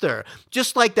lobster,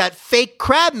 just like that fake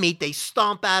crab meat they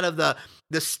stomp out of the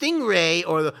stingray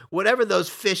or whatever those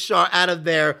fish are out of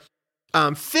their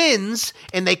fins,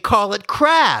 and they call it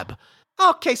crab.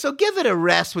 Okay, so give it a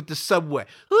rest with the Subway.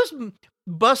 Who's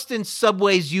busting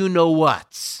Subway's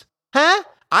you-know-whats? Huh?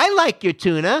 I like your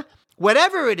tuna.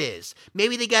 Whatever it is.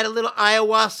 Maybe they got a little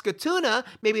ayahuasca tuna.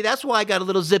 Maybe that's why I got a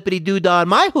little zippity-doo-dah in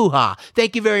my hoo-ha.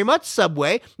 Thank you very much,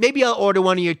 Subway. Maybe I'll order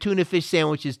one of your tuna fish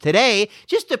sandwiches today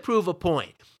just to prove a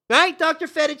point. Right, Dr.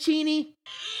 Fettuccine?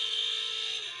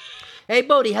 Hey,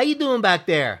 Bodie, how you doing back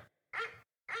there?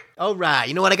 All right.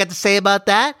 You know what I got to say about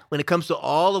that when it comes to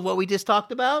all of what we just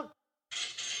talked about?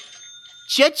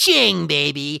 Cha-ching,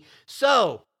 baby.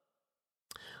 So,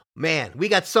 Man, we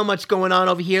got so much going on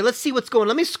over here. Let's see what's going on.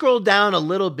 Let me scroll down a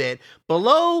little bit.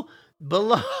 Below.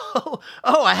 Oh,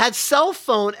 I had cell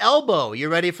phone elbow. You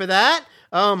ready for that?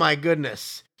 Oh, my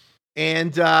goodness.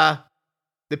 And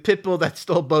the pit bull that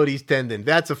stole Bodie's tendon.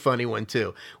 That's a funny one,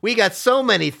 too. We got so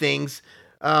many things.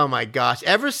 Oh, my gosh.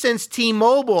 Ever since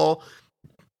T-Mobile,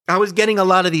 I was getting a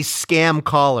lot of these scam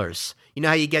callers. You know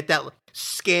how you get that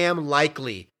scam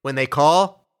likely when they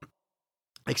call?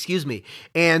 Excuse me.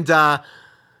 And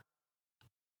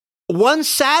one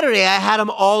Saturday, I had them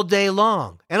all day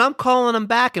long, and I'm calling them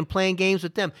back and playing games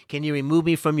with them. Can you remove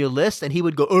me from your list? And he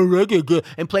would go, oh,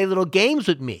 and play little games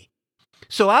with me.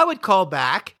 So I would call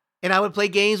back, and I would play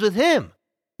games with him.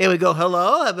 They would go,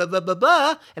 hello, blah, blah, blah,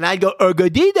 blah, and I'd go,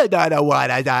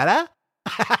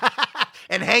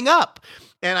 and hang up.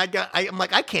 And I'm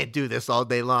like, I can't do this all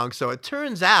day long. So it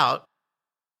turns out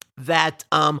that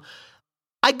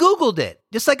I Googled it,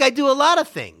 just like I do a lot of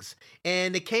things.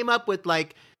 And it came up with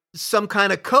like some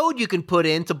kind of code you can put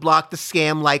in to block the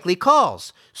scam likely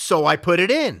calls. So I put it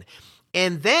in.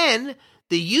 And then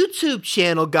the YouTube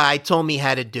channel guy told me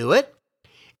how to do it.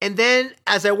 And then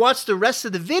as I watched the rest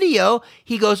of the video,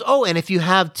 he goes, oh, and if you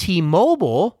have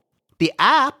T-Mobile, the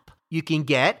app you can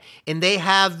get, and they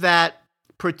have that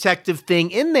protective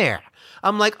thing in there.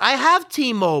 I'm like, I have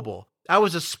T-Mobile. I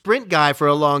was a Sprint guy for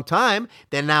a long time.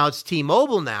 Then now it's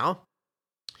T-Mobile now.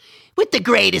 With the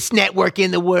greatest network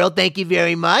in the world, thank you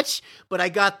very much. But I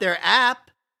got their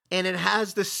app, and it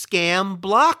has the scam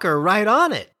blocker right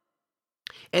on it.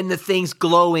 And the thing's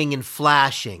glowing and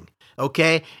flashing,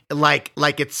 okay? Like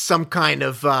it's some kind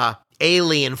of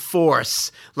alien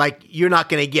force. Like, you're not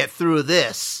going to get through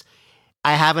this.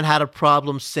 I haven't had a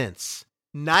problem since.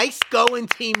 Nice going,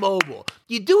 T-Mobile.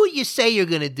 You do what you say you're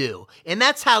going to do, and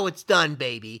that's how it's done,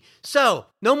 baby. So,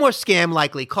 no more scam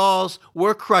likely calls.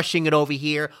 We're crushing it over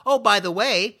here. Oh, by the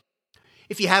way,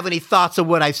 if you have any thoughts on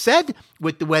what I've said,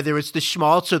 with whether it's the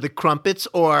schmaltz or the crumpets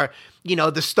or,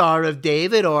 the Star of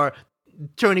David or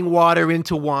turning water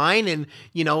into wine and,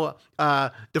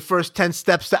 the first 10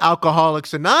 steps to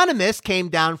Alcoholics Anonymous came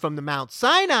down from the Mount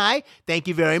Sinai. Thank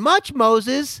you very much,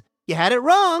 Moses. You had it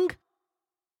wrong.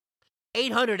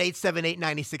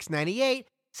 800-878-9698.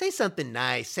 Say something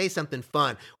nice. Say something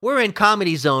fun. We're in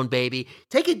Comedy Zone, baby.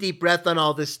 Take a deep breath on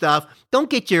all this stuff. Don't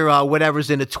get your whatever's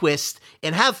in a twist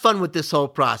and have fun with this whole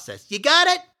process. You got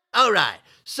it? All right.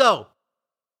 So,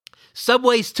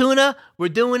 Subway's tuna, we're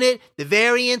doing it. The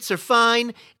variants are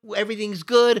fine. Everything's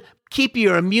good. Keep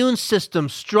your immune system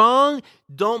strong.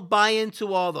 Don't buy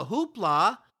into all the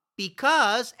hoopla,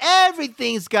 because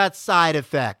everything's got side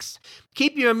effects.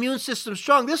 Keep your immune system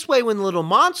strong. This way, when the little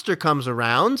monster comes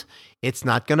around, it's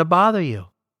not going to bother you.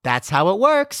 That's how it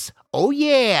works. Oh,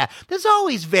 yeah. There's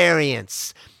always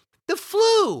variants. The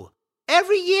flu.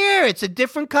 Every year, it's a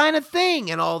different kind of thing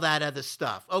and all that other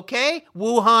stuff. Okay?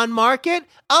 Wuhan market.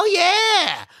 Oh,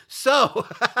 yeah. So,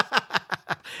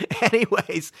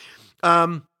 anyways,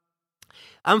 I'm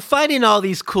finding all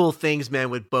these cool things,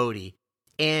 man, with Bodhi.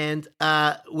 And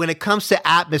when it comes to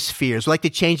atmospheres, we like to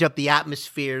change up the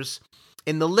atmospheres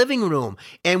in the living room.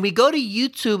 And we go to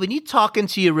YouTube and you talk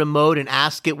into your remote and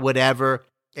ask it whatever.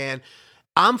 And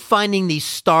I'm finding these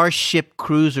Starship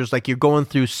cruisers like you're going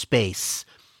through space.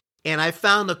 And I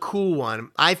found a cool one.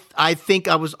 I think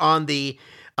I was on the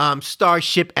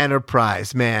Starship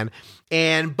Enterprise, man.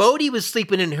 And Bodhi was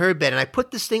sleeping in her bed, and I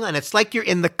put this thing on. It's like you're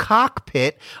in the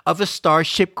cockpit of a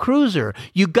Starship cruiser.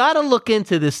 You got to look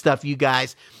into this stuff, you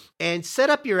guys, and set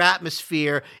up your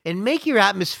atmosphere and make your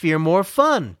atmosphere more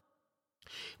fun.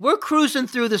 We're cruising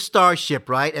through the Starship,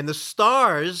 right? And the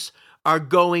stars are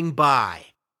going by.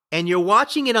 And you're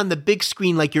watching it on the big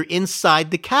screen like you're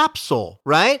inside the capsule,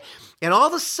 right? And all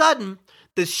of a sudden,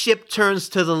 the ship turns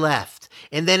to the left,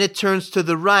 and then it turns to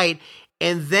the right,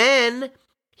 and then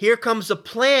here comes a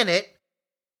planet,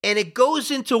 and it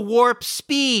goes into warp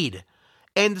speed,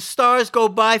 and the stars go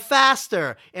by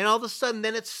faster, and all of a sudden,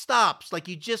 then it stops, like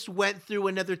you just went through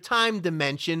another time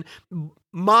dimension.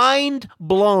 Mind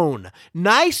blown.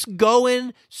 Nice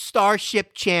going,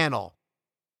 Starship Channel.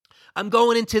 I'm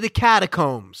going into the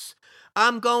catacombs.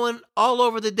 I'm going all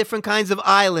over the different kinds of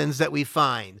islands that we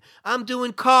find. I'm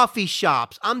doing coffee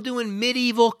shops. I'm doing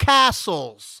medieval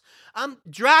castles. I'm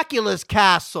Dracula's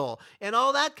castle and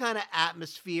all that kind of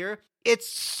atmosphere. It's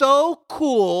so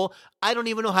cool. I don't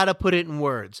even know how to put it in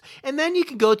words. And then you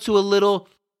can go to a little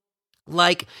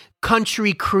like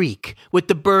country creek with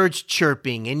the birds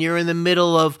chirping, and you're in the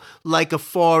middle of like a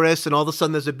forest, and all of a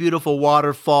sudden there's a beautiful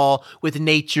waterfall with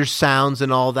nature sounds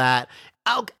and all that.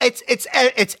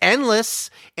 It's endless,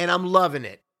 and I'm loving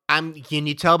it. Can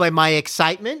you tell by my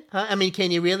excitement? Huh? I mean,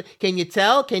 can you really? Can you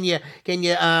tell? Can you?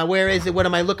 Where is it? What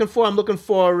am I looking for? I'm looking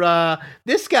for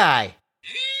this guy.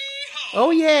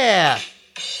 Oh yeah.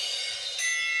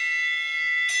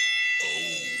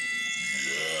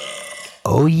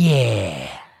 Oh yeah.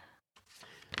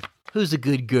 Who's a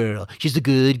good girl? She's the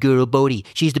good girl, Bodie.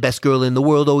 She's the best girl in the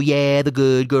world. Oh, yeah, the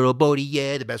good girl, Bodie.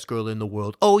 Yeah, the best girl in the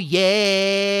world. Oh,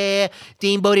 yeah.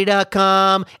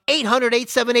 DeanBodie.com.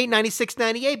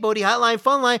 800-878-9698. Bodie Hotline,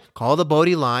 Phone Line. Call the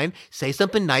Bodie line. Say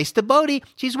something nice to Bodie.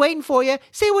 She's waiting for you.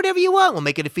 Say whatever you want. We'll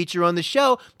make it a feature on the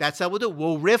show. That's how we'll do it.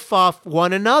 We'll riff off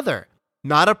one another.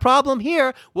 Not a problem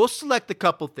here. We'll select a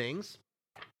couple things.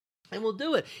 And we'll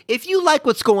do it. If you like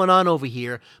what's going on over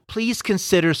here, please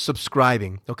consider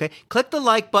subscribing, okay? Click the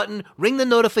like button, ring the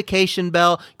notification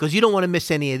bell, because you don't want to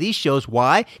miss any of these shows.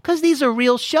 Why? Because these are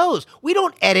real shows. We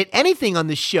don't edit anything on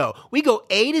this show. We go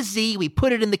A to Z, we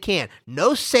put it in the can.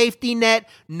 No safety net,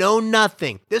 no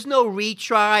nothing. There's no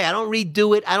retry. I don't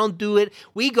redo it. I don't do it.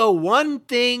 We go one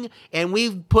thing, and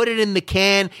we put it in the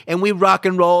can, and we rock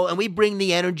and roll, and we bring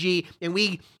the energy, and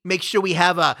we make sure we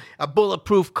have a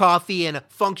bulletproof coffee and a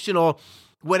functional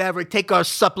whatever. Take our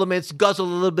supplements, guzzle a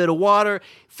little bit of water,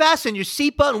 fasten your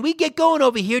seatbelt, and we get going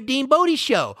over here, Dean Bodie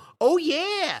Show. Oh,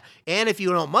 yeah. And if you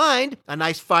don't mind, a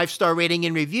nice 5-star rating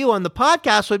and review on the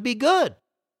podcast would be good.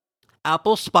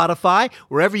 Apple, Spotify,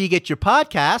 wherever you get your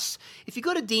podcasts. If you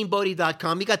go to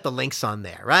DeanBodie.com, you got the links on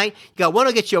there, right? You got one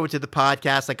will get you over to the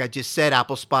podcast, like I just said,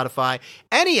 Apple, Spotify,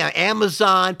 any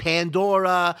Amazon,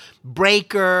 Pandora,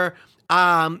 Breaker,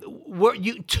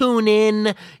 you tune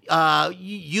in,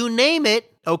 you name it,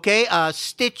 okay?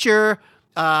 Stitcher,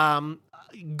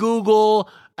 Google,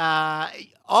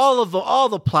 all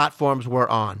the platforms we're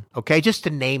on, okay? Just to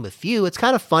name a few. It's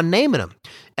kind of fun naming them.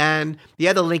 And the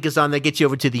other link is on there, gets you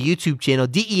over to the YouTube channel,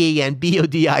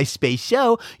 DeanBodie space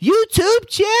show, YouTube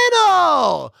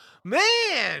channel.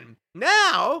 Man,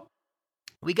 now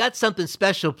we got something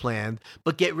special planned,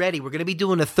 but get ready. We're going to be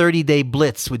doing a 30-day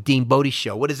blitz with Dean Bodie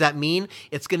Show. What does that mean?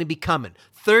 It's going to be coming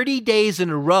 30 days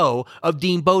in a row of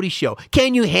Dean Bodie Show.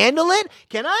 Can you handle it?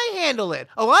 Can I handle it?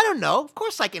 Oh, I don't know. Of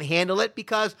course I can handle it,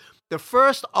 because the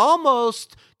first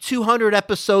almost 200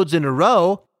 episodes in a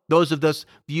row, those of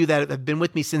you that have been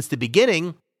with me since the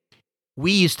beginning,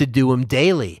 we used to do them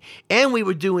daily. And we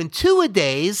were doing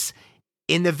 2-a-days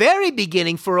in the very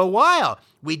beginning for a while.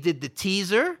 We did the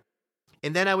teaser,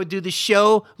 and then I would do the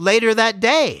show later that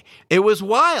day. It was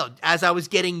wild as I was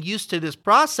getting used to this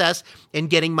process and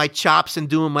getting my chops and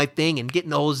doing my thing and getting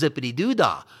the whole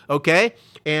zippity-doo-dah, okay?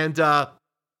 And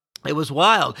it was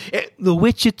wild. The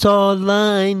Wichita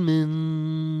lineman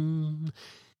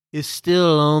is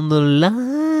still on the line.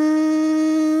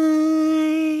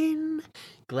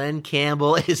 Glenn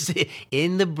Campbell is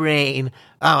in the brain.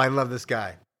 Oh, I love this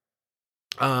guy.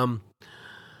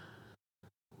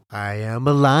 I am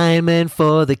a lineman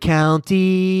for the county,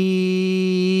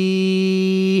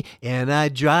 and I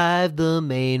drive the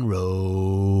main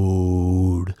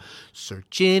road,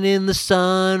 searching in the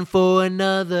sun for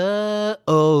another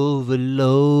overload.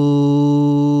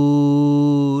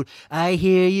 I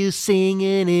hear you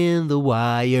singing in the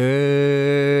wire.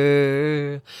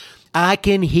 I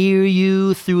can hear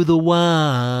you through the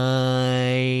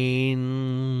wine.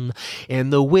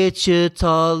 And the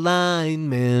Wichita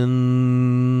lineman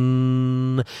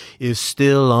is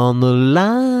still on the line.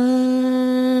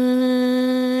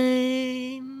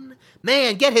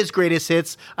 Man, get his greatest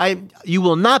hits. You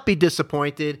will not be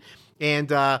disappointed. And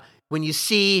when you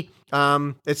see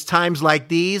it's times like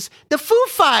these, the Foo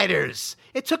Fighters.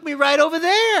 It took me right over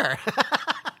there.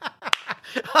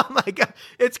 Oh my God.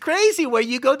 It's crazy where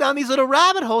you go down these little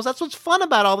rabbit holes. That's what's fun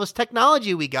about all this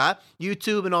technology we got,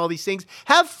 YouTube and all these things.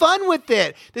 Have fun with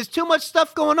it. There's too much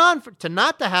stuff going on to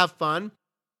not to have fun.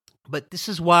 But this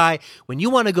is why when you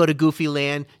want to go to Goofy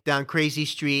Land down Crazy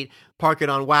Street, park it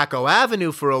on Wacko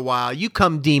Avenue for a while, you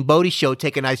come Dean Bodie Show,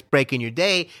 take a nice break in your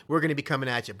day. We're going to be coming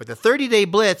at you. But the 30-day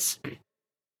blitz,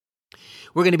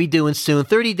 we're going to be doing soon,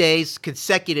 30 days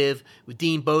consecutive with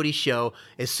Dean Bodie Show.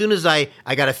 As soon as I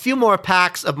got a few more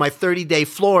packs of my 30-day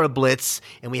Flora Blitz,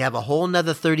 and we have a whole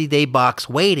nother 30-day box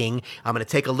waiting, I'm going to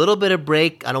take a little bit of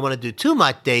break. I don't want to do too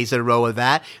much days in a row of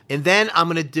that. And then I'm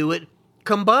going to do it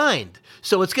combined.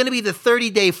 So it's going to be the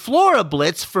 30-day Flora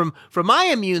Blitz for my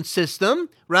immune system,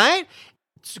 right?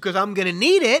 Because I'm going to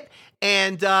need it.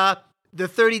 And the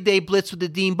 30-day Blitz with the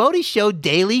Dean Bodie Show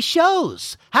daily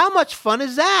shows. How much fun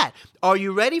is that? Are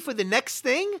you ready for the next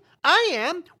thing? I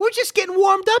am. We're just getting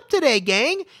warmed up today,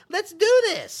 gang. Let's do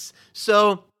this.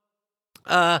 So,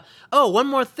 one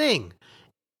more thing.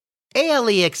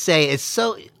 ALEXA is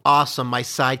so awesome, my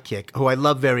sidekick, who I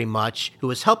love very much, who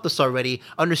has helped us already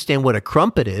understand what a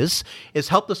crumpet is, has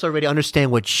helped us already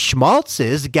understand what schmaltz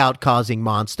is, gout-causing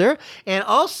monster, and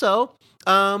also,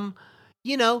 the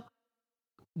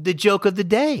joke of the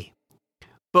day.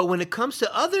 But when it comes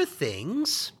to other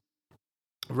things,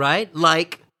 right,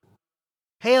 like,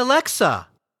 hey, Alexa,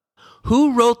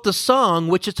 who wrote the song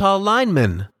Wichita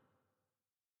Lineman?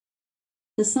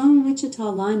 The song Wichita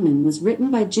Lineman was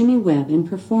written by Jimmy Webb and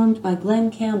performed by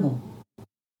Glenn Campbell.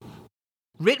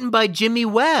 Written by Jimmy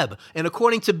Webb. And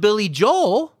according to Billy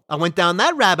Joel, I went down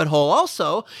that rabbit hole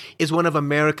also, is one of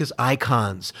America's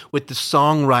icons with the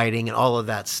songwriting and all of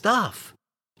that stuff.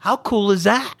 How cool is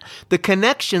that? The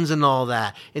connections and all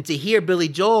that. And to hear Billy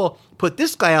Joel put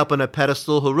this guy up on a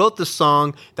pedestal who wrote the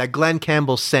song that Glenn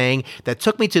Campbell sang, that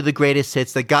took me to the greatest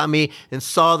hits, that got me and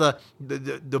saw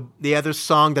the other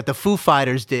song that the Foo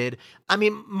Fighters did. I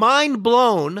mean, mind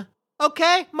blown.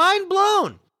 Okay, mind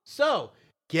blown. So,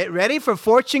 get ready for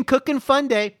Fortune Cooking Fun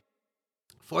Day.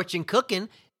 Fortune Cooking,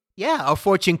 or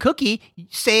Fortune Cookie.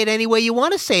 Say it any way you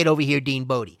want to say it over here, Dean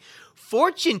Bodie.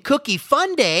 Fortune Cookie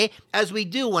Fun Day, as we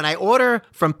do when I order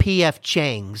from P.F.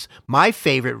 Chang's, my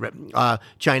favorite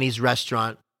Chinese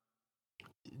restaurant.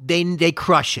 They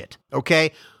crush it,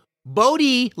 okay?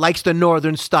 Bodie likes the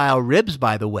northern style ribs,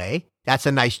 by the way. That's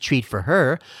a nice treat for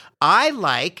her. I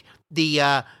like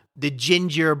the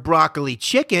ginger broccoli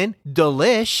chicken,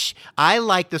 delish. I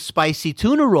like the spicy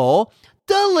tuna roll,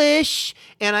 delish.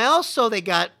 And they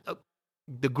got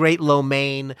the great lo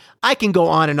mein. I can go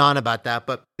on and on about that,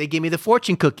 but they give me the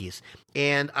fortune cookies.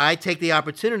 And I take the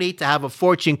opportunity to have a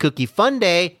Fortune Cookie Fun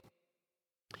Day.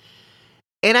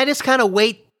 And I just kind of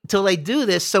wait till they do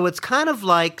this, so it's kind of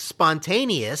like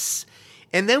spontaneous.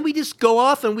 And then we just go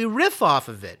off and we riff off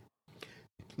of it.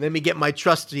 Let me get my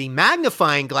trusty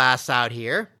magnifying glass out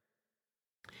here.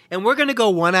 And we're going to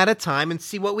go one at a time and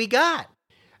see what we got.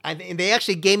 And they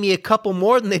actually gave me a couple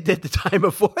more than they did the time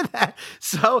before that.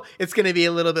 So it's going to be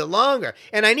a little bit longer.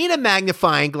 And I need a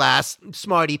magnifying glass,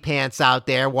 smarty pants out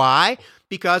there. Why?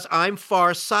 Because I'm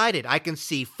far-sighted. I can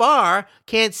see far,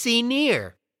 can't see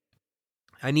near.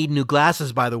 I need new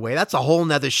glasses, by the way. That's a whole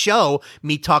nother show,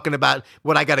 me talking about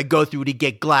what I got to go through to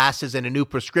get glasses and a new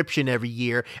prescription every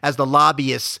year as the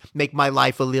lobbyists make my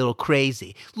life a little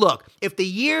crazy. Look, if the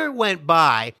year went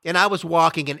by and I was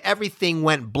walking and everything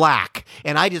went black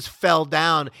and I just fell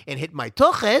down and hit my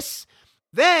tuchus,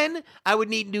 then I would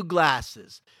need new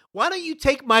glasses. Why don't you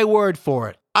take my word for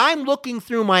it? I'm looking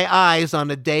through my eyes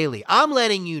on a daily. I'm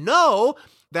letting you know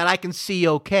that I can see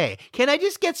okay. Can I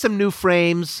just get some new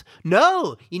frames?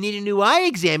 No, you need a new eye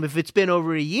exam if it's been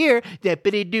over a year.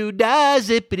 Zippity-doo-dah,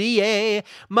 zippity-yay.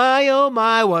 My, oh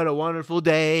my, what a wonderful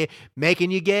day.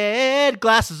 Making you get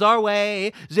glasses our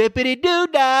way.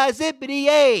 Zippity-doo-dah,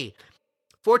 zippity-yay.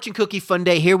 Fortune Cookie Fun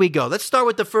Day, here we go. Let's start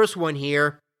with the first one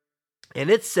here. And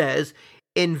it says,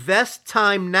 invest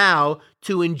time now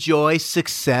to enjoy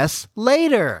success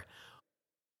later.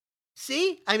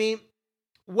 See? I mean,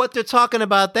 what they're talking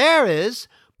about there is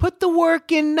put the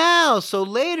work in now so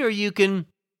later you can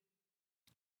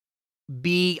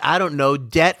be,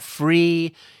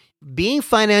 debt-free. Being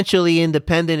financially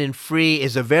independent and free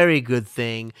is a very good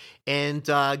thing. And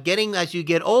getting, as you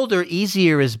get older,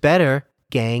 easier is better,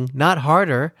 gang, not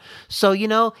harder. So,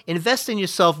 invest in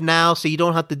yourself now so you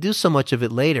don't have to do so much of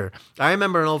it later. I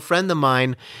remember an old friend of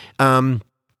mine,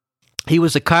 he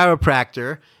was a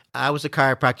chiropractor. I was a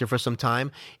chiropractor for some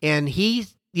time, and he,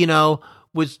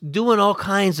 was doing all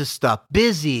kinds of stuff,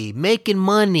 busy, making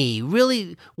money,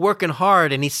 really working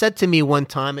hard. And he said to me one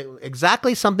time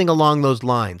exactly something along those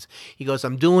lines. He goes,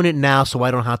 I'm doing it now so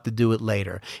I don't have to do it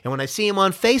later. And when I see him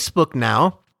on Facebook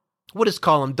now, we'll just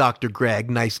call him Dr. Greg,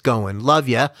 nice going, love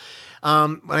ya.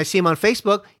 When I see him on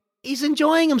Facebook, he's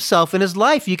enjoying himself in his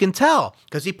life, you can tell,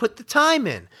 because he put the time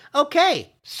in.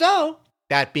 Okay, so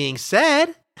that being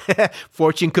said,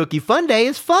 Fortune Cookie Fun Day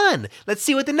is fun. Let's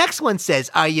see what the next one says.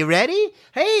 Are you ready?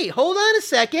 Hey, hold on a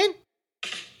second.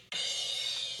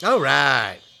 All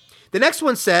right. The next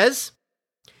one says,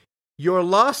 your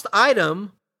lost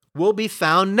item will be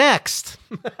found next.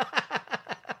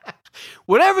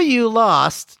 Whatever you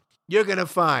lost, you're going to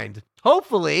find.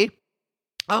 Hopefully.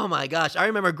 Oh my gosh, I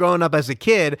remember growing up as a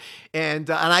kid and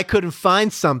I couldn't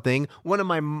find something. One of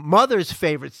my mother's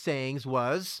favorite sayings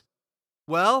was,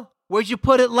 well, where'd you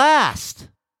put it last?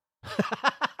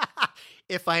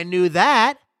 If I knew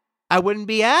that, I wouldn't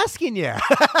be asking you.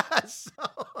 So,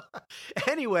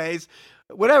 anyways,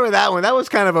 whatever that one, that was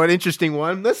kind of an interesting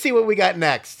one. Let's see what we got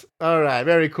next. All right,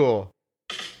 very cool.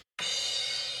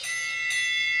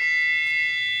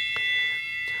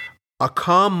 A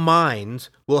calm mind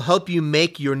will help you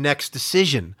make your next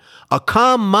decision. A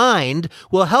calm mind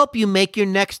will help you make your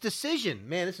next decision.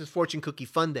 Man, this is Fortune Cookie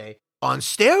Fun Day on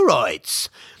steroids.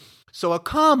 So a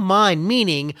calm mind,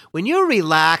 meaning when you're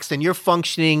relaxed and you're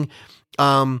functioning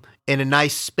in a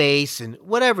nice space and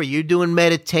whatever, you're doing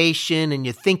meditation and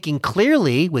you're thinking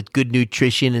clearly with good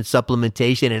nutrition and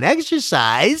supplementation and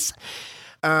exercise,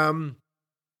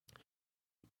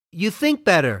 you think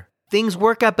better. Things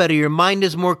work out better. Your mind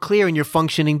is more clear and you're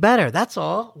functioning better. That's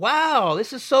all. Wow,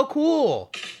 this is so cool.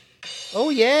 Oh,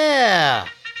 yeah.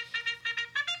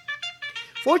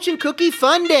 Fortune Cookie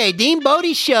Fun Day, Dean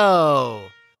Bodie Show.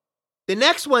 The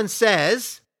next one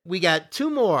says, we got two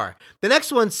more. The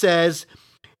next one says,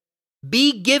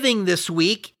 be giving this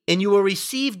week and you will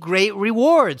receive great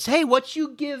rewards. Hey, what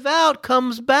you give out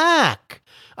comes back.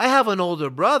 I have an older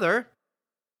brother,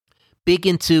 big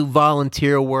into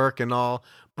volunteer work and all.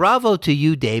 Bravo to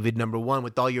you, David, number one,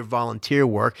 with all your volunteer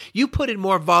work. You put in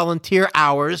more volunteer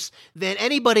hours than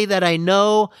anybody that I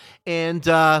know. And,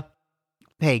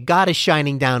 hey, God is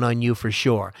shining down on you for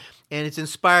sure. And it's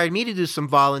inspired me to do some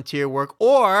volunteer work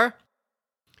or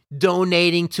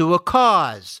donating to a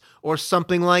cause or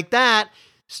something like that.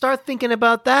 Start thinking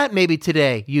about that maybe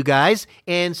today, you guys,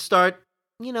 and start,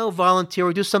 volunteer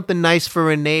or do something nice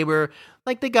for a neighbor,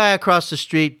 like the guy across the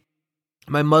street.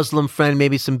 My Muslim friend,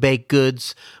 maybe some baked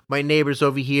goods. My neighbors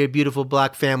over here, beautiful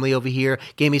black family over here,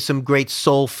 gave me some great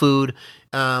soul food.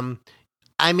 How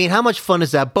much fun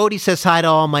is that? Bodie says hi to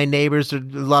all my neighbors. They're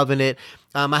loving it.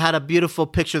 I had a beautiful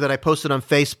picture that I posted on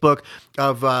Facebook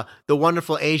of the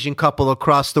wonderful Asian couple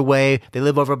across the way. They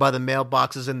live over by the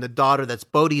mailboxes, and the daughter that's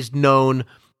Bodie's known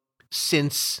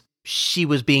since she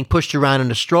was being pushed around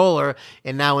in a stroller,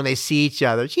 and now when they see each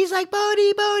other, she's like,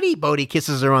 Bodie, Bodie. Bodie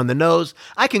kisses her on the nose.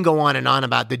 I can go on and on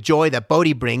about the joy that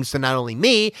Bodie brings to not only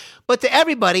me, but to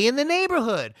everybody in the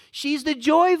neighborhood. She's the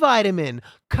joy vitamin,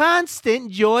 constant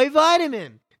joy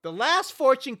vitamin. The last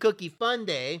Fortune Cookie Fun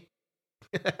Day,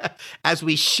 as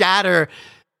we shatter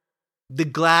the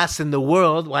glass in the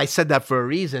world, well, I said that for a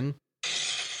reason,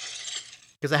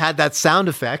 because I had that sound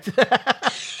effect.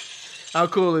 How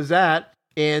cool is that?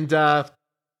 And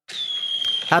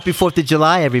happy 4th of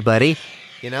July, everybody.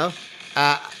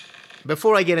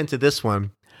 Before I get into this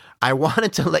one, I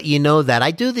wanted to let you know that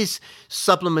I do these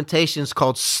supplementations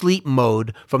called Sleep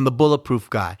Mode from the Bulletproof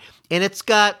Guy. And it's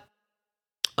got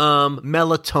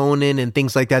melatonin and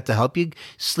things like that to help you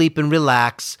sleep and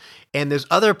relax. And there's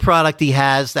other product he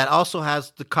has that also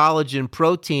has the collagen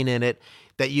protein in it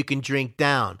that you can drink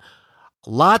down.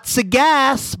 Lots of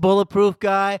gas, Bulletproof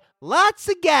Guy. Lots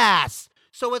of gas.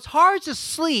 So it's hard to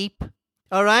sleep,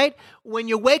 all right, when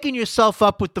you're waking yourself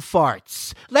up with the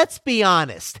farts. Let's be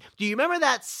honest. Do you remember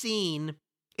that scene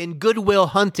in Good Will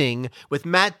Hunting with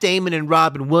Matt Damon and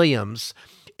Robin Williams?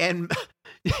 And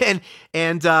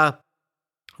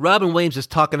Robin Williams is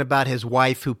talking about his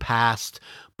wife who passed,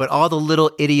 but all the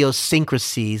little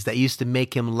idiosyncrasies that used to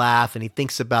make him laugh, and he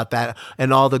thinks about that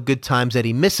and all the good times that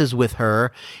he misses with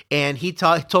her. And he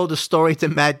told a story to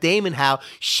Matt Damon how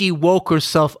she woke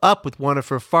herself up with one of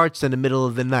her farts in the middle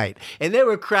of the night. And they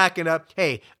were cracking up.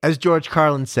 Hey, as George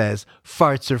Carlin says,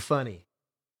 farts are funny.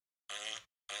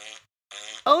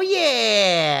 Oh,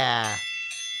 yeah.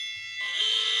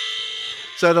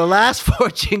 So the last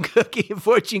Fortune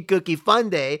Cookie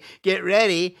Fun Day, get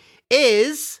ready,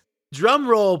 is... drum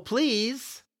roll,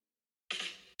 please.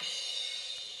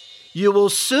 You will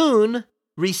soon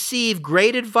receive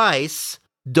great advice.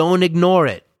 Don't ignore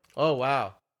it. Oh,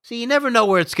 wow. See, you never know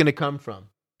where it's going to come from.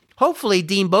 Hopefully,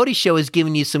 Dean Bodie Show has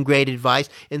given you some great advice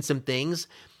and some things.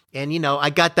 And,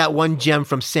 I got that one gem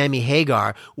from Sammy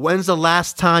Hagar. When's the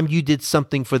last time you did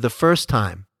something for the first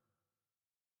time?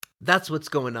 That's what's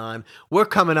going on. We're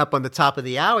coming up on the top of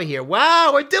the hour here.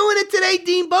 Wow, we're doing it today,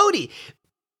 Dean Bodie.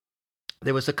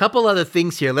 There was a couple other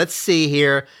things here. Let's see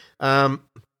here.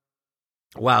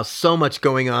 Wow, so much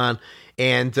going on.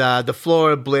 And the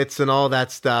Florida Blitz and all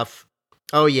that stuff.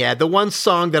 Oh, yeah. The one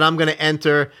song that I'm going to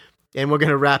enter, and we're going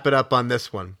to wrap it up on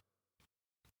this one.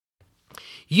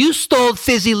 You stole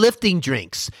fizzy lifting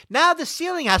drinks. Now the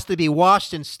ceiling has to be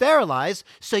washed and sterilized,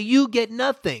 so you get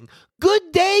nothing.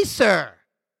 Good day, sir.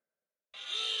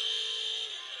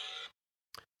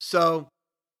 So,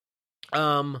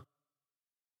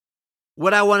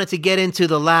 what I wanted to get into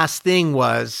the last thing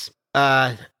was,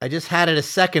 I just had it a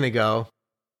second ago,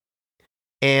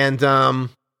 and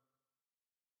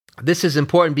this is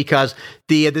important because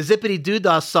the Zippity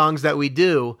Doodah songs that we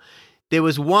do, there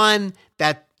was one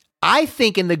that I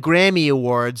think in the Grammy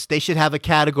Awards, they should have a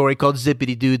category called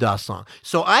Zippity Doodah song.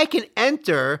 So I can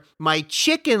enter my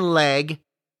chicken leg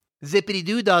Zippity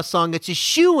Doodah song. It's a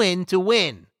shoo-in to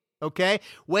win. Okay?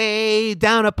 Way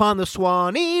down upon the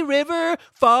Swanee River,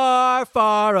 far,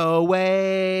 far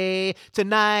away.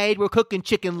 Tonight we're cooking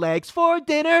chicken legs for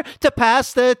dinner to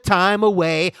pass the time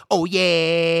away. Oh,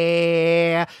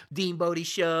 yeah. Dean Bodie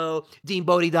Show,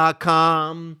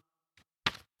 DeanBodie.com.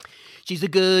 She's a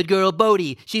good girl,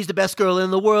 Bodie. She's the best girl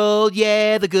in the world.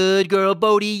 Yeah, the good girl,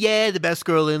 Bodie. Yeah, the best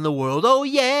girl in the world. Oh,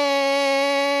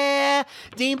 yeah.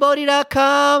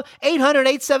 DeanBodie.com,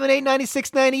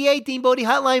 800-878-9698. Dean Bodie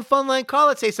Hotline, phone line. Call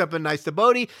it. Say something nice to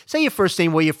Bodie. Say your first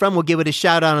name, where you're from. We'll give it a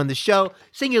shout out on the show.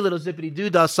 Sing your little Zippity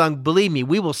Doo-Dah song. Believe me,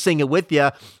 we will sing it with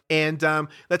you. And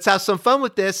let's have some fun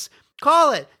with this.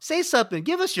 Call it. Say something.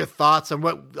 Give us your thoughts on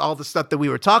what all the stuff that we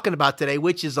were talking about today,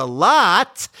 which is a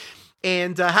lot.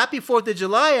 And happy 4th of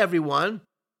July, everyone.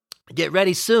 Get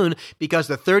ready soon, because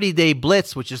the 30-day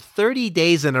blitz, which is 30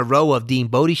 days in a row of Dean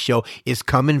Bodie Show, is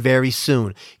coming very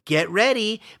soon. Get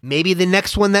ready. Maybe the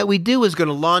next one that we do is going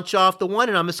to launch off the one,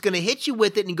 and I'm just going to hit you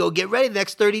with it and go get ready the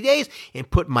next 30 days and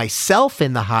put myself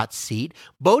in the hot seat.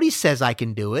 Bodie says I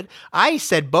can do it. I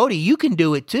said, Bodie, you can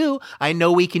do it too. I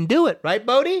know we can do it. Right,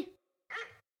 Bodie?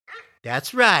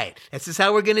 That's right. This is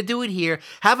how we're going to do it here.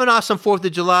 Have an awesome 4th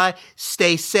of July.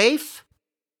 Stay safe.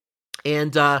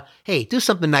 And, hey, do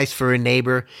something nice for a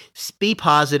neighbor. Be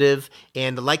positive.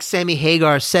 And like Sammy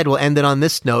Hagar said, we'll end it on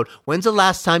this note. When's the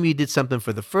last time you did something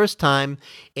for the first time?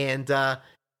 And,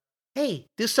 hey,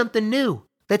 do something new.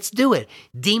 Let's do it.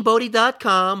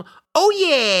 DeanBodie.com. Oh,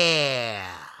 yeah.